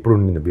అనేది ఎప్పుడు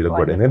ఉండింది వీళ్ళకి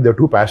కూడా. ఎందుకంటే they are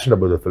two passionate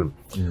about the film.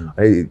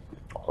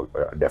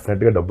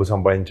 డెఫినెట్గా డబ్బు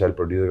సంపాదించాలి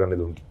ప్రొడ్యూసర్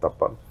అనేది ఉంటుంది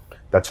తప్ప,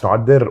 that's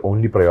not there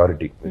only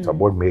priority. It's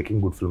about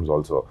making good films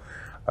also.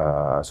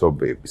 So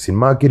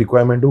సినిమాకి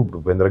రిక్వైర్మెంట్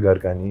ఉపేంద్ర గారు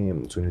కానీ,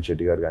 సునీల్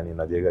శెట్టి గారు కానీ,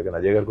 నజయ్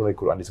గారు కూడా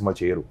ఎక్కువ అన్ని సినిమాలు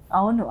చేయరు.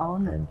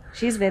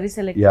 Very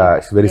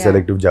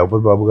selective.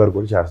 జగపతి బాబు గారు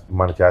కూడా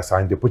మన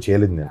ఆయన ఎప్పుడు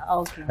చేయలేదు నేను.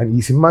 అండ్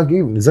ఈ సినిమాకి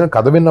నిజంగా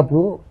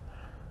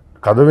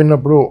కథ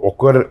విన్నప్పుడు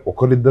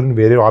ఒకరిద్దరిని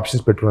వేరే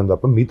ఆప్షన్స్ పెట్టుకున్నాను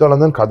తప్ప మిగతా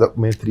వాళ్ళందరూ కథ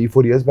మేము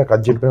 3-4 years బ్యాక్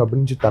కథ చెప్పినప్పటి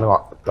నుంచి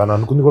తను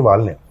అనుకుంది కూడా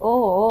వాళ్ళనే.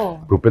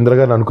 ఉపేంద్ర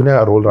గారు అనుకునే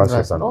ఆ రోల్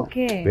రాసేస్తాను.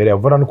 వేరే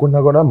ఎవరు అనుకున్నా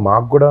కూడా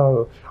మాకు కూడా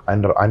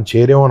ఆయన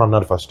చేరేమో అని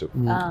అన్నారు ఫస్ట్.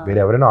 వేరే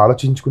ఎవరైనా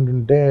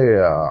ఆలోచించుకుంటుంటే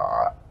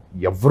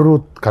ఎవరు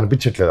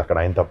కనిపించట్లేదు అక్కడ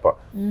ఆయన తప్ప.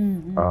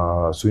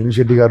 సునీల్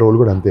శెట్టి గారి రోల్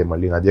కూడా అంతే,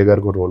 మళ్ళీ నజయ్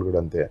గారి రోల్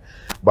కూడా అంతే.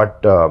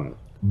 బట్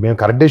మేము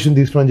కరెక్ట్ డెసిషన్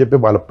తీసుకున్నాం చెప్పి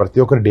వాళ్ళ ప్రతి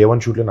ఒక్కరు Day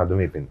 1 షూట్లో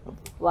అర్థమైపోయింది.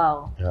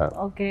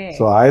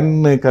 సో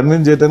ఆయన్ని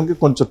కన్విన్స్ చేయడానికి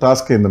కొంచెం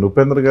టాస్క్ అయిందండి.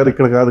 ఉపేంద్ర గారు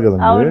ఇక్కడ కాదు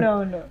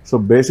కదండి. సో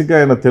బేసిక్ గా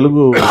ఆయన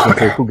తెలుగు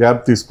కొంచెం ఎక్కువ గ్యాప్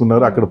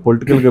తీసుకున్నారు, అక్కడ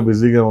పొలిటికల్ గా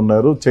బిజీగా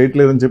ఉన్నారు,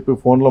 చేయట్లేదని చెప్పి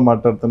ఫోన్ లో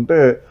మాట్లాడుతుంటే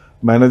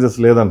మేనేజర్స్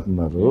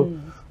లేదంటున్నారు.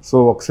 సో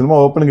ఒక సినిమా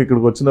ఓపెనింగ్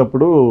ఇక్కడికి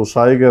వచ్చినప్పుడు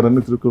సాయి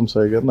గారని, త్రివిక్రమ్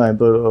సాయి గారిని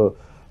ఆయనతో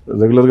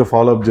రెగ్యులర్ గా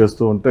ఫాలో అప్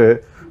చేస్తూ ఉంటే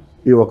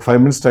ఈ ఒక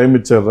 5 minutes టైం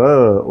ఇచ్చారా,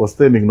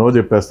 వస్తే నీకు నో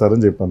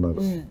చెప్పేస్తారని చెప్పి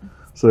అన్నారు.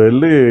 సో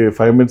వెళ్ళి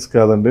 5 minutes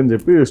కాదండి అని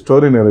చెప్పి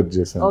స్టోరీ నెరేట్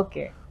చేశాను.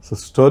 సో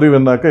స్టోరీ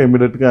విన్నాక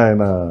ఇమీడియట్ గా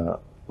ఆయన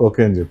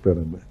ఓకే అని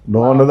చెప్పారండి.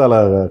 నో అన్నది అలా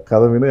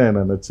కథ విని ఆయన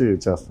నచ్చి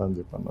చేస్తా అని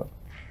చెప్పి అన్నారు.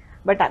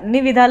 బట్ అన్ని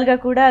విధాలుగా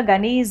కూడా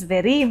గని ఈజ్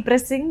వెరీ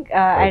ఇంప్రెసింగ్.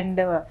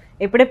 అండ్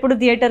ఎప్పుడెప్పుడు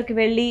థియేటర్కి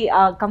వెళ్ళి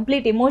ఆ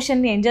కంప్లీట్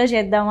ఎమోషన్ని ఎంజాయ్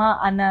చేద్దామా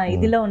అన్న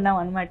ఇదిలో ఉన్నాం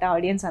అనమాట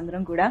ఆడియన్స్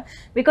అందరం కూడా.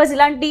 బికాజ్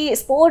ఇలాంటి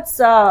స్పోర్ట్స్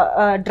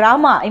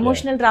డ్రామా,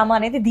 ఎమోషనల్ డ్రామా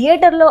అనేది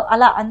థియేటర్లో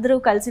అలా అందరూ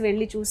కలిసి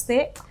వెళ్ళి చూస్తే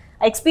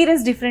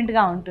experience different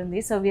ga untundi.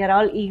 So we are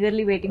all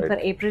eagerly waiting for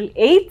April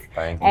 8th.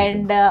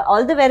 And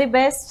all the very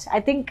best.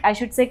 I think I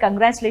should say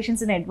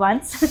congratulations in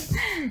advance.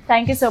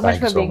 Thank you so much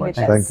for being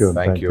with us.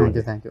 Thank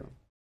you.